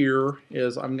do here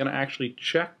is I'm going to actually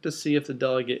check to see if the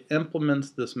delegate implements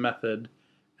this method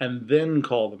and then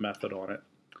call the method on it.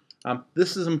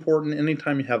 This is important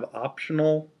anytime you have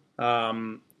optional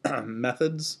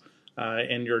methods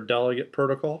in your delegate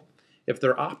protocol. If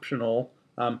they're optional,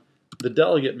 the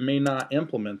delegate may not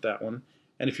implement that one,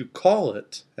 and if you call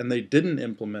it and they didn't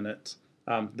implement it,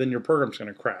 then your program's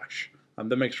going to crash.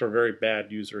 That makes for a very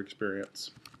bad user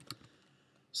experience.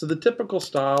 So the typical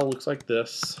style looks like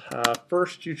this.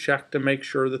 First you check to make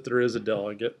sure that there is a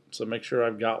delegate, so make sure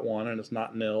I've got one and it's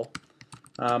not nil.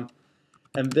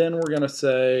 And then we're going to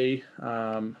say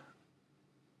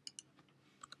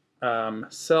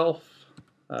self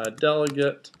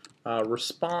delegate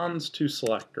responds to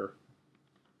selector.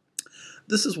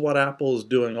 This is what Apple is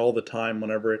doing all the time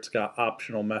whenever it's got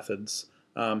optional methods.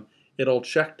 It'll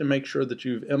check to make sure that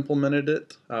you've implemented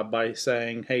it by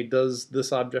saying, hey, does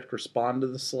this object respond to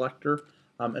the selector?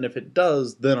 And if it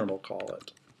does, then it'll call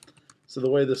it. So the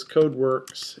way this code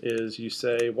works is you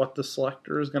say what the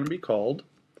selector is going to be called.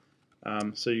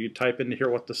 So you type into here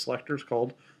what the selector is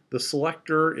called. The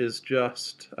selector is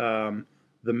just the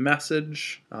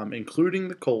message, including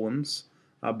the colons,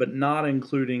 but not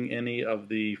including any of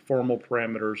the formal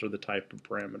parameters or the type of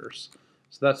parameters.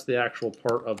 So that's the actual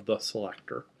part of the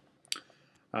selector.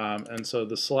 And so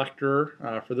the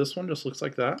selector for this one just looks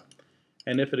like that.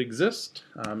 And if it exists,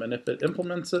 and if it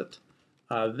implements it,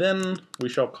 then we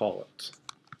shall call it.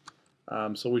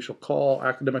 So we shall call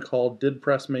academic hall did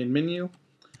press main menu,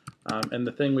 and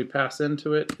the thing we pass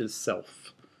into it is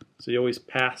self. So you always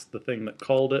pass the thing that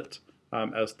called it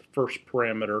as the first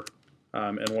parameter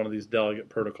in one of these delegate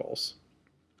protocols.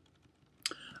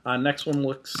 Next one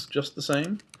looks just the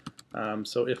same.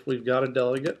 So if we've got a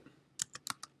delegate,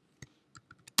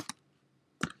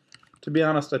 to be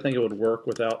honest, I think it would work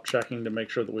without checking to make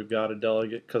sure that we've got a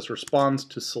delegate, because responds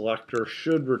to selector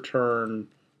should return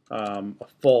a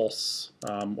false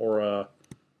or a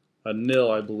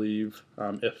nil, I believe,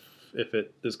 if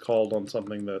it is called on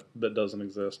something that doesn't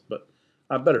exist. But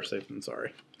better safe than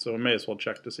sorry. So we may as well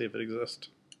check to see if it exists.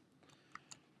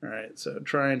 Alright, so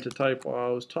trying to type while I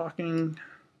was talking.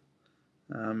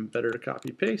 Better to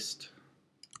copy paste.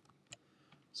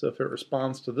 So if it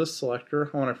responds to this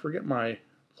selector, I forget my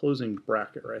closing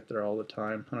bracket right there all the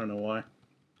time. I don't know why.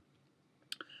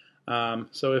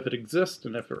 So if it exists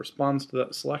and if it responds to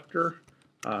that selector,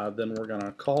 then we're going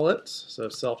to call it. So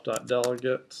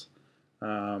self.delegate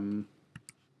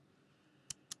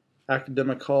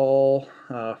academic hall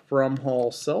from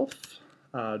hall self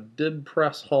did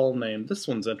press hall name. This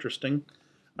one's interesting.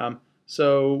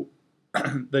 So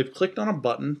they've clicked on a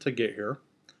button to get here.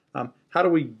 How do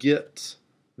we get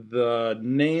the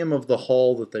name of the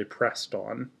hall that they pressed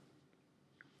on?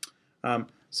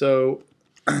 So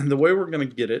the way we're going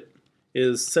to get it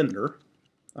is sender.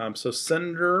 So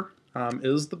sender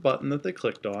is the button that they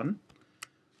clicked on.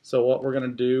 So what we're going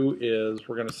to do is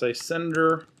we're going to say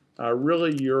sender,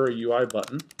 really you're a UI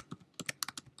button.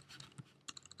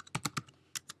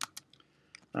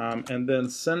 And then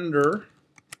sender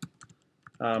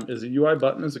is a UI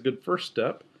button is a good first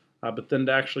step. But then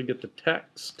to actually get the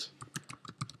text,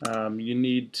 you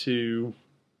need to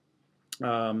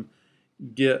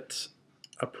get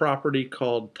a property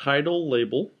called title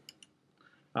label.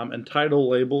 And title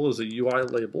label is a UI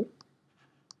label.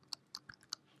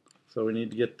 So we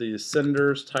need to get the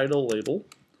sender's title label.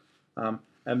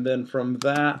 And then from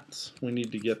that, we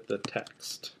need to get the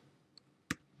text.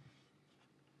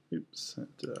 Oops,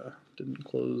 it didn't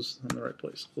close in the right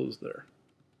place. Close there.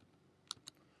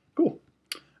 Cool.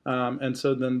 And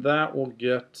so then that will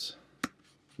get,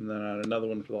 and then add another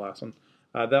one for the last one.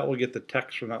 That will get the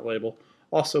text from that label.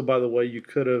 Also, by the way, you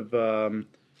could have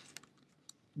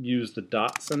used the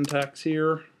dot syntax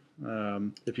here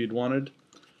if you'd wanted.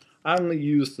 I only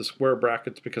used the square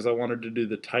brackets because I wanted to do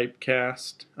the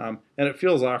typecast, and it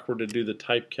feels awkward to do the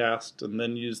typecast and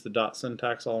then use the dot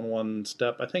syntax all in one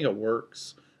step. I think it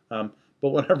works, but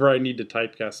whenever I need to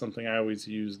typecast something, I always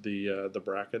use the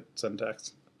bracket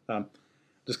syntax.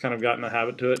 Just kind of gotten a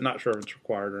habit to it. Not sure if it's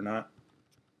required or not.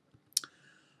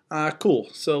 Cool.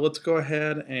 So let's go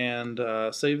ahead and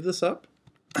save this up.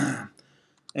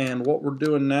 And what we're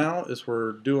doing now is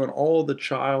we're doing all the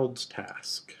child's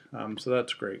task. So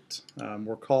that's great.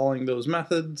 We're calling those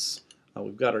methods.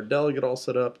 We've got our delegate all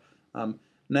set up.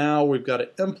 Now we've got to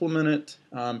implement it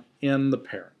in the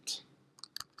parent.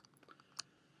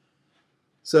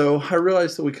 So I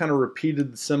realized that we kind of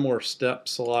repeated similar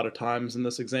steps a lot of times in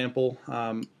this example,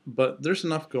 but there's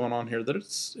enough going on here that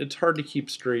it's hard to keep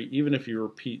straight even if you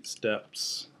repeat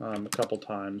steps a couple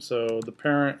times. So the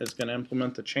parent is going to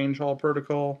implement the change hall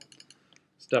protocol.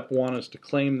 Step 1 is to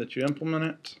claim that you implement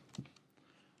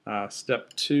it.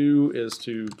 Step 2 is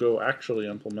to go actually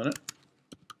implement it.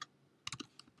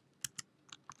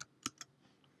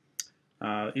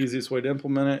 Easiest way to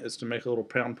implement it is to make a little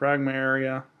pound pragma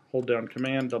area, hold down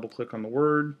command, double click on the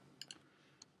word.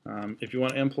 If you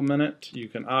want to implement it, you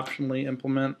can optionally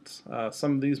implement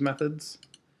some of these methods.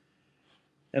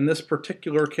 In this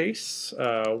particular case,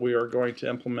 we are going to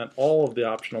implement all of the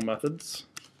optional methods,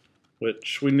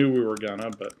 which we knew we were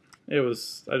gonna, but I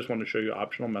just wanted to show you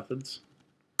optional methods.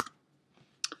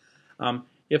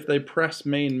 If they press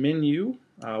main menu,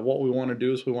 what we want to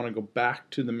do is we want to go back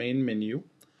to the main menu.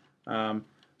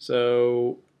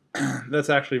 So that's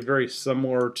actually very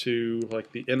similar to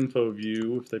like the info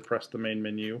view. If they press the main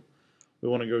menu, we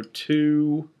want to go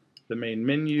to the main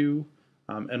menu,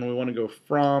 and we want to go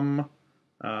from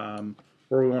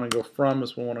where we want to go from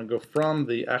is we want to go from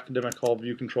the academic hall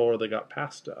view controller that got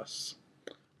passed to us.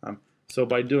 So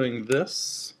by doing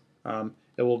this,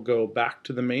 it will go back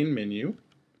to the main menu.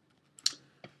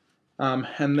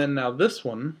 And then now this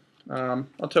one,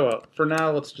 I'll tell you what, for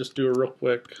now let's just do it real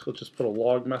quick. Let's just put a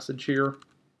log message here.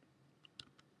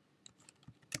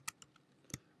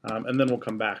 And then we'll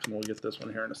come back and we'll get this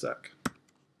one here in a sec.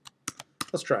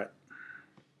 Let's try it.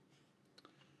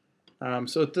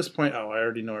 So at this point, oh, I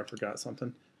already know I forgot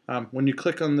something. When you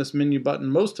click on this menu button,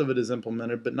 most of it is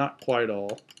implemented, but not quite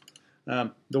all.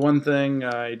 The one thing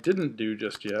I didn't do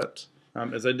just yet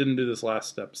is I didn't do this last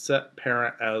step, set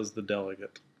parent as the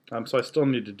delegate. So I still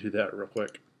need to do that real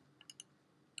quick.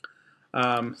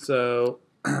 So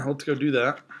let's go do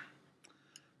that.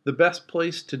 The best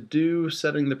place to do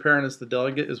setting the parent as the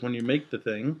delegate is when you make the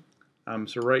thing.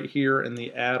 So right here in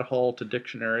the add hall to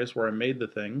dictionaries where I made the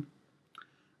thing.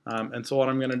 And so what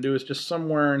I'm going to do is just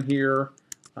somewhere in here,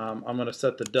 I'm going to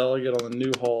set the delegate on the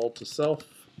new hall to self.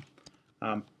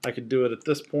 I could do it at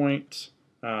this point.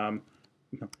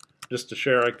 Just to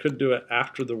share, I could do it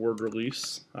after the word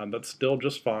release. That's still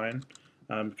just fine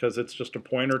because it's just a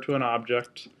pointer to an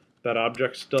object. That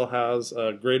object still has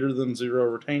a greater than 0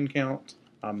 retain count.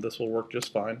 This will work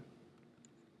just fine.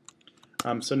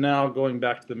 So now going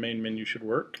back to the main menu should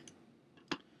work.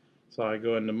 So I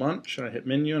go into Munch and I hit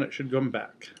menu and it should come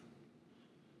back.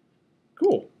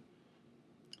 Cool.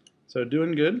 So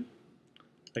doing good.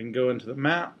 I can go into the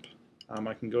map.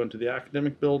 I can go into the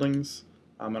academic buildings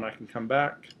and I can come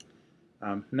back.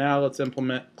 Now let's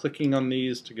implement clicking on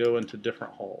these to go into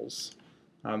different halls.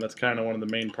 That's kind of one of the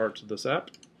main parts of this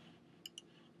app.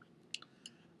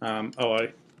 Oh,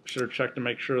 I should have checked to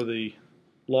make sure the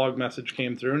log message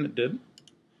came through, and it did.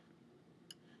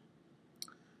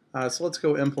 So let's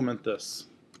go implement this.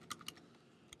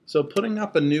 So putting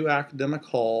up a new academic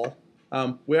hall,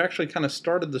 we actually kind of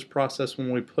started this process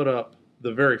when we put up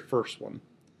the very first one.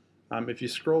 If you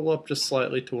scroll up just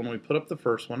slightly to when we put up the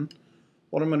first one,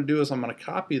 what I'm going to do is I'm going to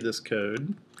copy this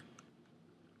code,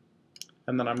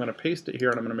 and then I'm going to paste it here,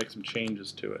 and I'm going to make some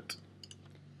changes to it.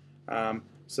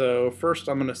 So first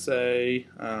I'm going to say,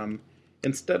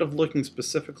 instead of looking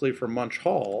specifically for Munch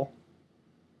Hall,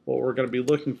 what we're going to be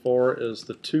looking for is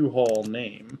the to-hall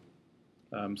name.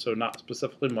 So not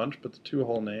specifically Munch, but the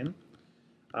to-hall name.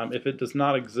 If it does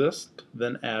not exist,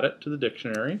 then add it to the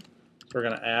dictionary. So we're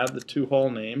going to add the to-hall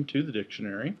name to the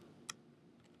dictionary.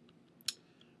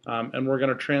 And we're going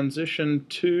to transition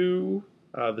to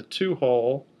the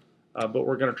to-hall, but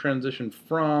we're going to transition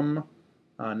from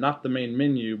not the main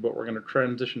menu, but we're going to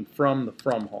transition from the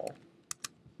from hall,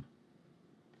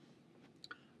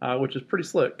 which is pretty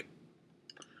slick.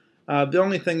 The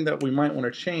only thing that we might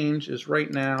want to change is right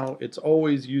now it's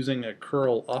always using a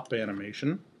curl up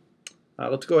animation.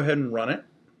 Let's go ahead and run it,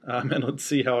 and let's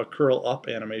see how a curl up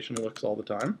animation looks all the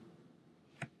time.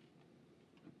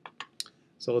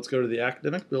 So let's go to the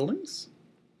academic buildings.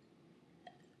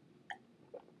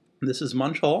 This is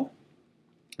Munch Hall.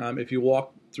 If you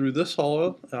walk through this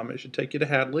hall, it should take you to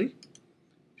Hadley.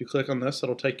 If you click on this,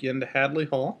 it'll take you into Hadley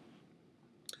Hall.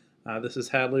 This is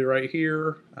Hadley right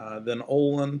here, then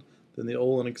Olin, then the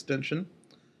Olin extension.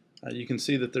 You can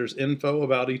see that there's info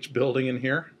about each building in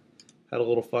here. Had a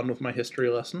little fun with my history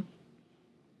lesson.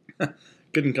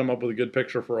 Couldn't come up with a good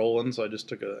picture for Olin, so I just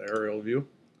took an aerial view.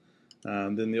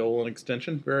 Then the Olin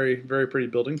extension, very, very pretty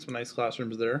building, some nice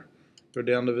classrooms there. Go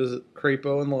down to visit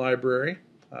Crapo in the library.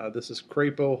 This is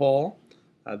Crapo Hall.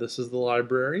 This is the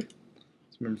library.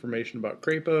 Some information about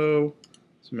Crapo,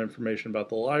 some information about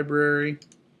the library.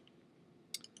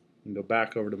 You can go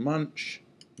back over to Munch,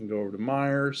 you can go over to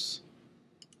Myers.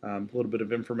 A little bit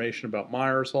of information about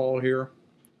Myers Hall here.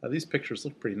 These pictures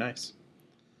look pretty nice.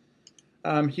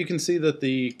 You can see that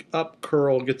the up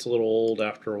curl gets a little old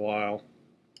after a while.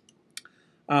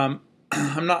 I'm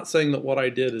not saying that what I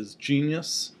did is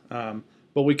genius,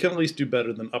 but we can at least do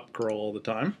better than up curl all the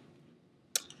time.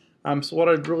 So what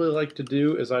I'd really like to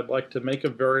do is I'd like to make a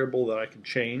variable that I can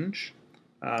change.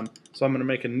 So I'm going to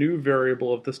make a new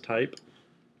variable of this type.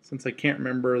 Since I can't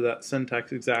remember that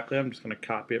syntax exactly, I'm just going to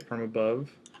copy it from above.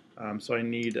 So I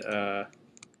need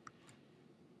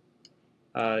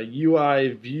UI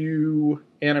view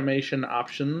animation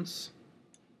options.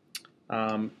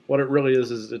 What it really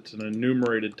is it's an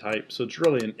enumerated type, so it's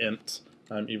really an int,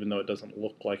 even though it doesn't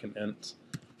look like an int.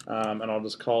 And I'll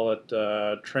just call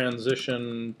it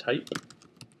transition type.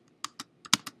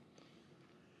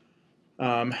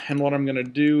 And what I'm going to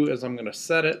do is I'm going to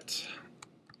set it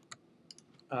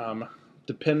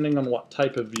depending on what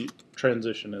type of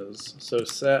transition is. So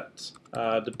set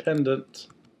dependent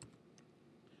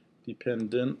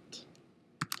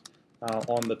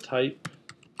on the type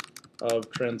of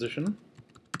transition.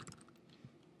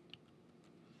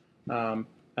 And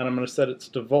I'm going to set its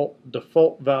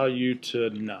default value to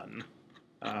none.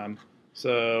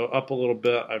 So up a little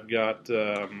bit, I've got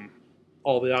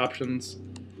all the options.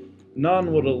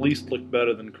 None would at least look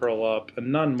better than curl up,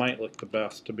 and none might look the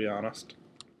best, to be honest.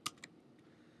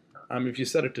 If you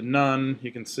set it to none,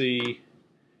 you can see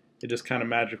it just kind of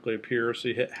magically appears. So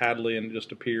you hit Hadley and it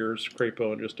just appears,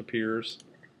 Crapo and it just appears.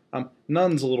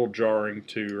 None's a little jarring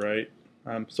too, right?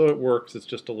 So it works, it's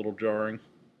just a little jarring.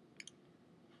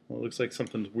 Well, it looks like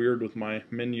something's weird with my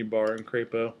menu bar in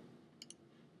Crapo.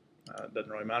 It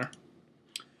doesn't really matter.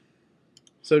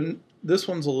 So this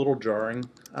one's a little jarring,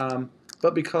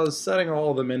 but because setting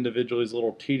all of them individually is a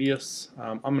little tedious,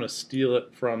 I'm going to steal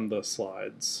it from the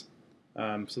slides.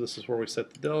 So this is where we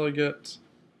set the delegate.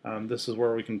 This is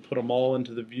where we can put them all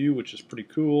into the view, which is pretty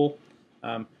cool.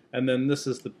 And then this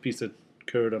is the piece of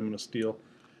code I'm going to steal.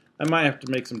 I might have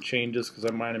to make some changes because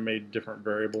I might have made different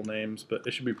variable names, but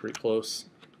it should be pretty close.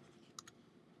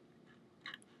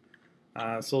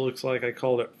 So it looks like I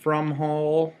called it from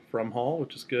hall,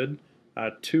 which is good.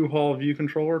 To hall view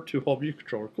controller,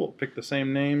 cool. Pick the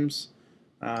same names.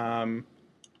 And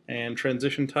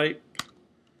transition type.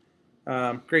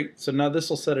 Great, so now this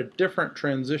will set a different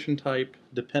transition type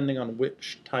depending on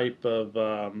which type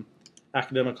of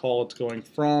academic hall it's going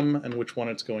from and which one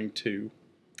it's going to.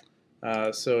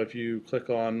 So if you click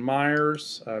on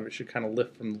Myers, it should kind of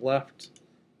lift from the left.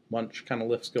 Munch kind of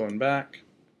lifts going back.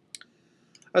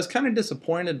 I was kind of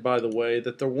disappointed, by the way,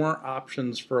 that there weren't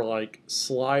options for like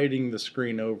sliding the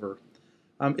screen over.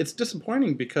 It's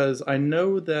disappointing because I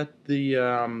know that the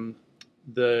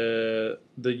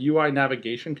UI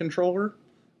navigation controller,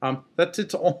 that's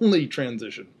its only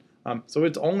transition. So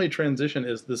its only transition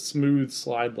is the smooth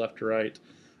slide left to right.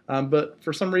 But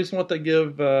for some reason what they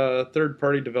give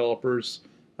third-party developers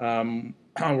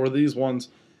were these ones.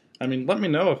 I mean, let me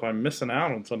know if I'm missing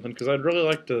out on something, because I'd really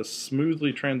like to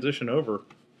smoothly transition over.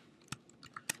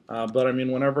 But I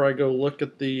mean, whenever I go look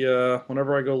at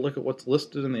what's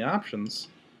listed in the options,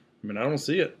 I mean, I don't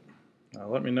see it.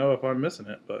 Let me know if I'm missing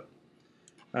it. But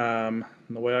the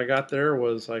way I got there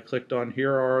was I clicked on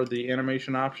here are the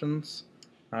animation options,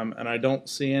 and I don't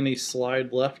see any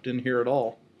slide left in here at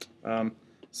all.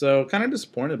 So kind of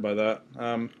disappointed by that.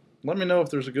 Let me know if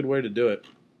there's a good way to do it,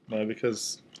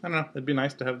 because I don't know, it'd be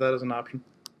nice to have that as an option.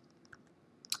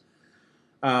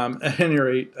 At any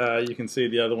rate, you can see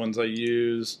the other ones I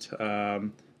used.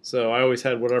 So I always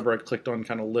had whatever I clicked on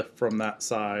kind of lift from that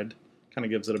side. Kind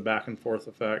of gives it a back and forth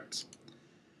effect.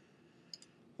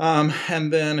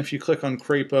 And then if you click on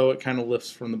Crapo, it kind of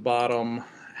lifts from the bottom.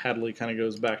 Hadley kind of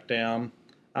goes back down.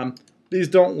 These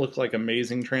don't look like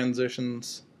amazing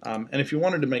transitions. And if you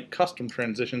wanted to make custom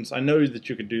transitions, I know that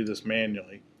you could do this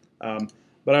manually.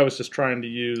 But I was just trying to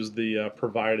use the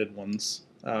provided ones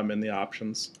in the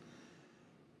options.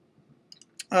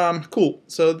 Cool.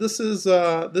 So this is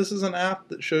an app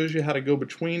that shows you how to go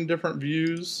between different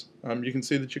views. You can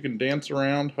see that you can dance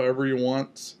around however you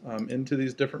want into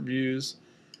these different views.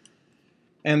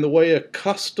 And the way a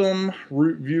custom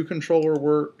root view controller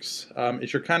works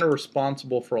is you're kind of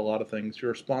responsible for a lot of things.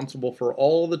 You're responsible for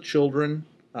all the children,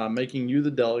 making you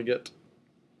the delegate.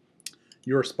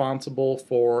 You're responsible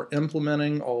for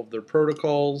implementing all of their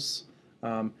protocols,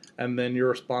 and then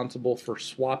you're responsible for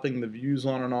swapping the views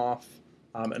on and off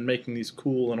and making these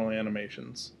cool little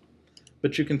animations.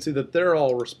 But you can see that they're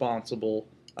all responsible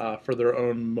for their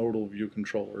own modal view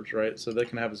controllers, right? So they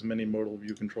can have as many modal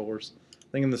view controllers.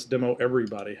 I think in this demo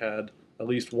everybody had at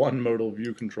least one modal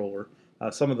view controller.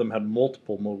 Some of them had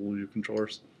multiple modal view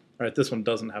controllers. All right, this one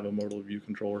doesn't have a modal view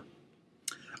controller.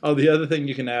 Oh, the other thing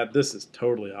you can add, this is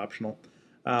totally optional.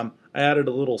 I added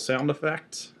a little sound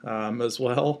effect as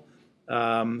well.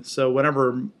 So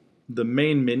whenever the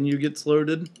main menu gets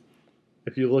loaded,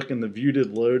 if you look in the view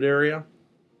did load area,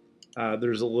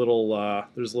 there's a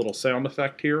little sound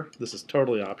effect here. This is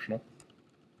totally optional.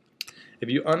 If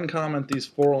you uncomment these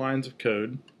 4 lines of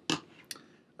code,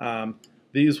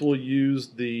 these will use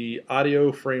the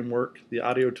audio framework, the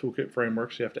audio toolkit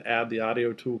framework. So you have to add the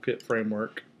audio toolkit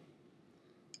framework.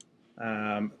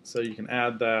 So you can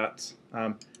add that.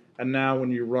 And now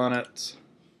when you run it,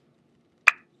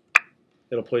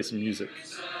 it'll play some music.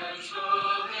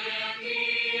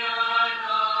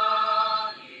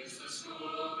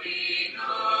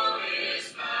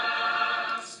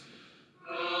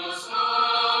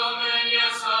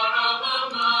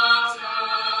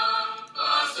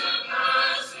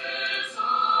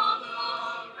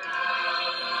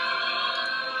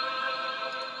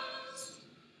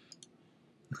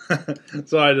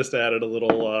 So I just added a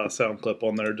little sound clip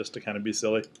on there just to kind of be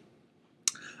silly.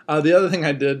 The other thing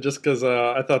I did, just because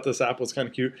I thought this app was kind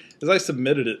of cute, is I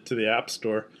submitted it to the App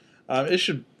Store. It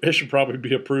should probably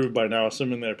be approved by now,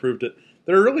 assuming they approved it.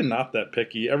 They're really not that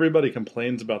picky. Everybody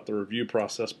complains about the review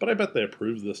process, but I bet they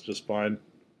approved this just fine.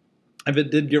 If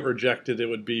it did get rejected, it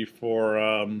would be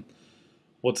for,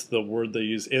 what's the word they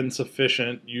use,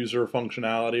 insufficient user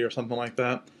functionality or something like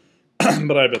that.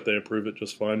 But I bet they approve it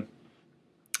just fine.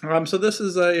 So this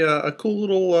is a cool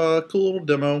little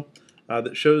demo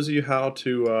that shows you how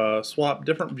to swap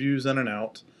different views in and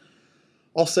out.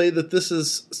 I'll say that this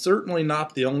is certainly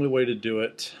not the only way to do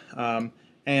it,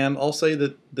 and I'll say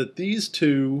that these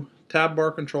two, tab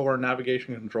bar controller and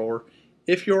navigation controller,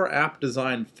 if your app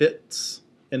design fits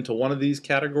into one of these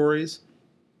categories,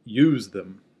 use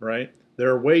them, right?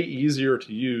 They're way easier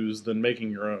to use than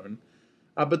making your own.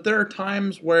 But there are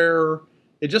times where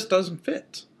it just doesn't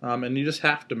fit, and you just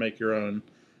have to make your own.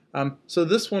 So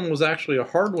this one was actually a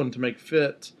hard one to make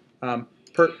fit,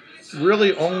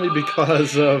 really only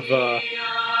because of,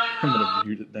 I'm going to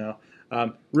mute it now,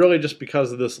 really just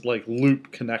because of this like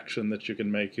loop connection that you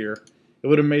can make here. It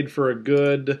would have made for a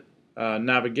good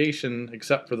navigation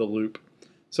except for the loop.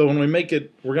 So when we make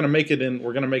it, we're going to make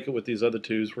it with these other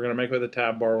twos. We're going to make it with a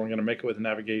tab bar, we're going to make it with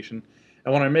navigation.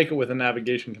 And when I make it with a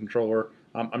navigation controller,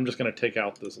 I'm just going to take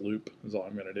out this loop, is all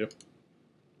I'm going to do.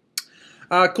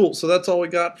 Cool, so that's all we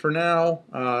got for now.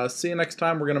 See you next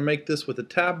time. We're going to make this with a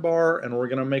tab bar, and we're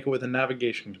going to make it with a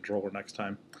navigation controller next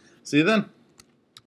time. See you then.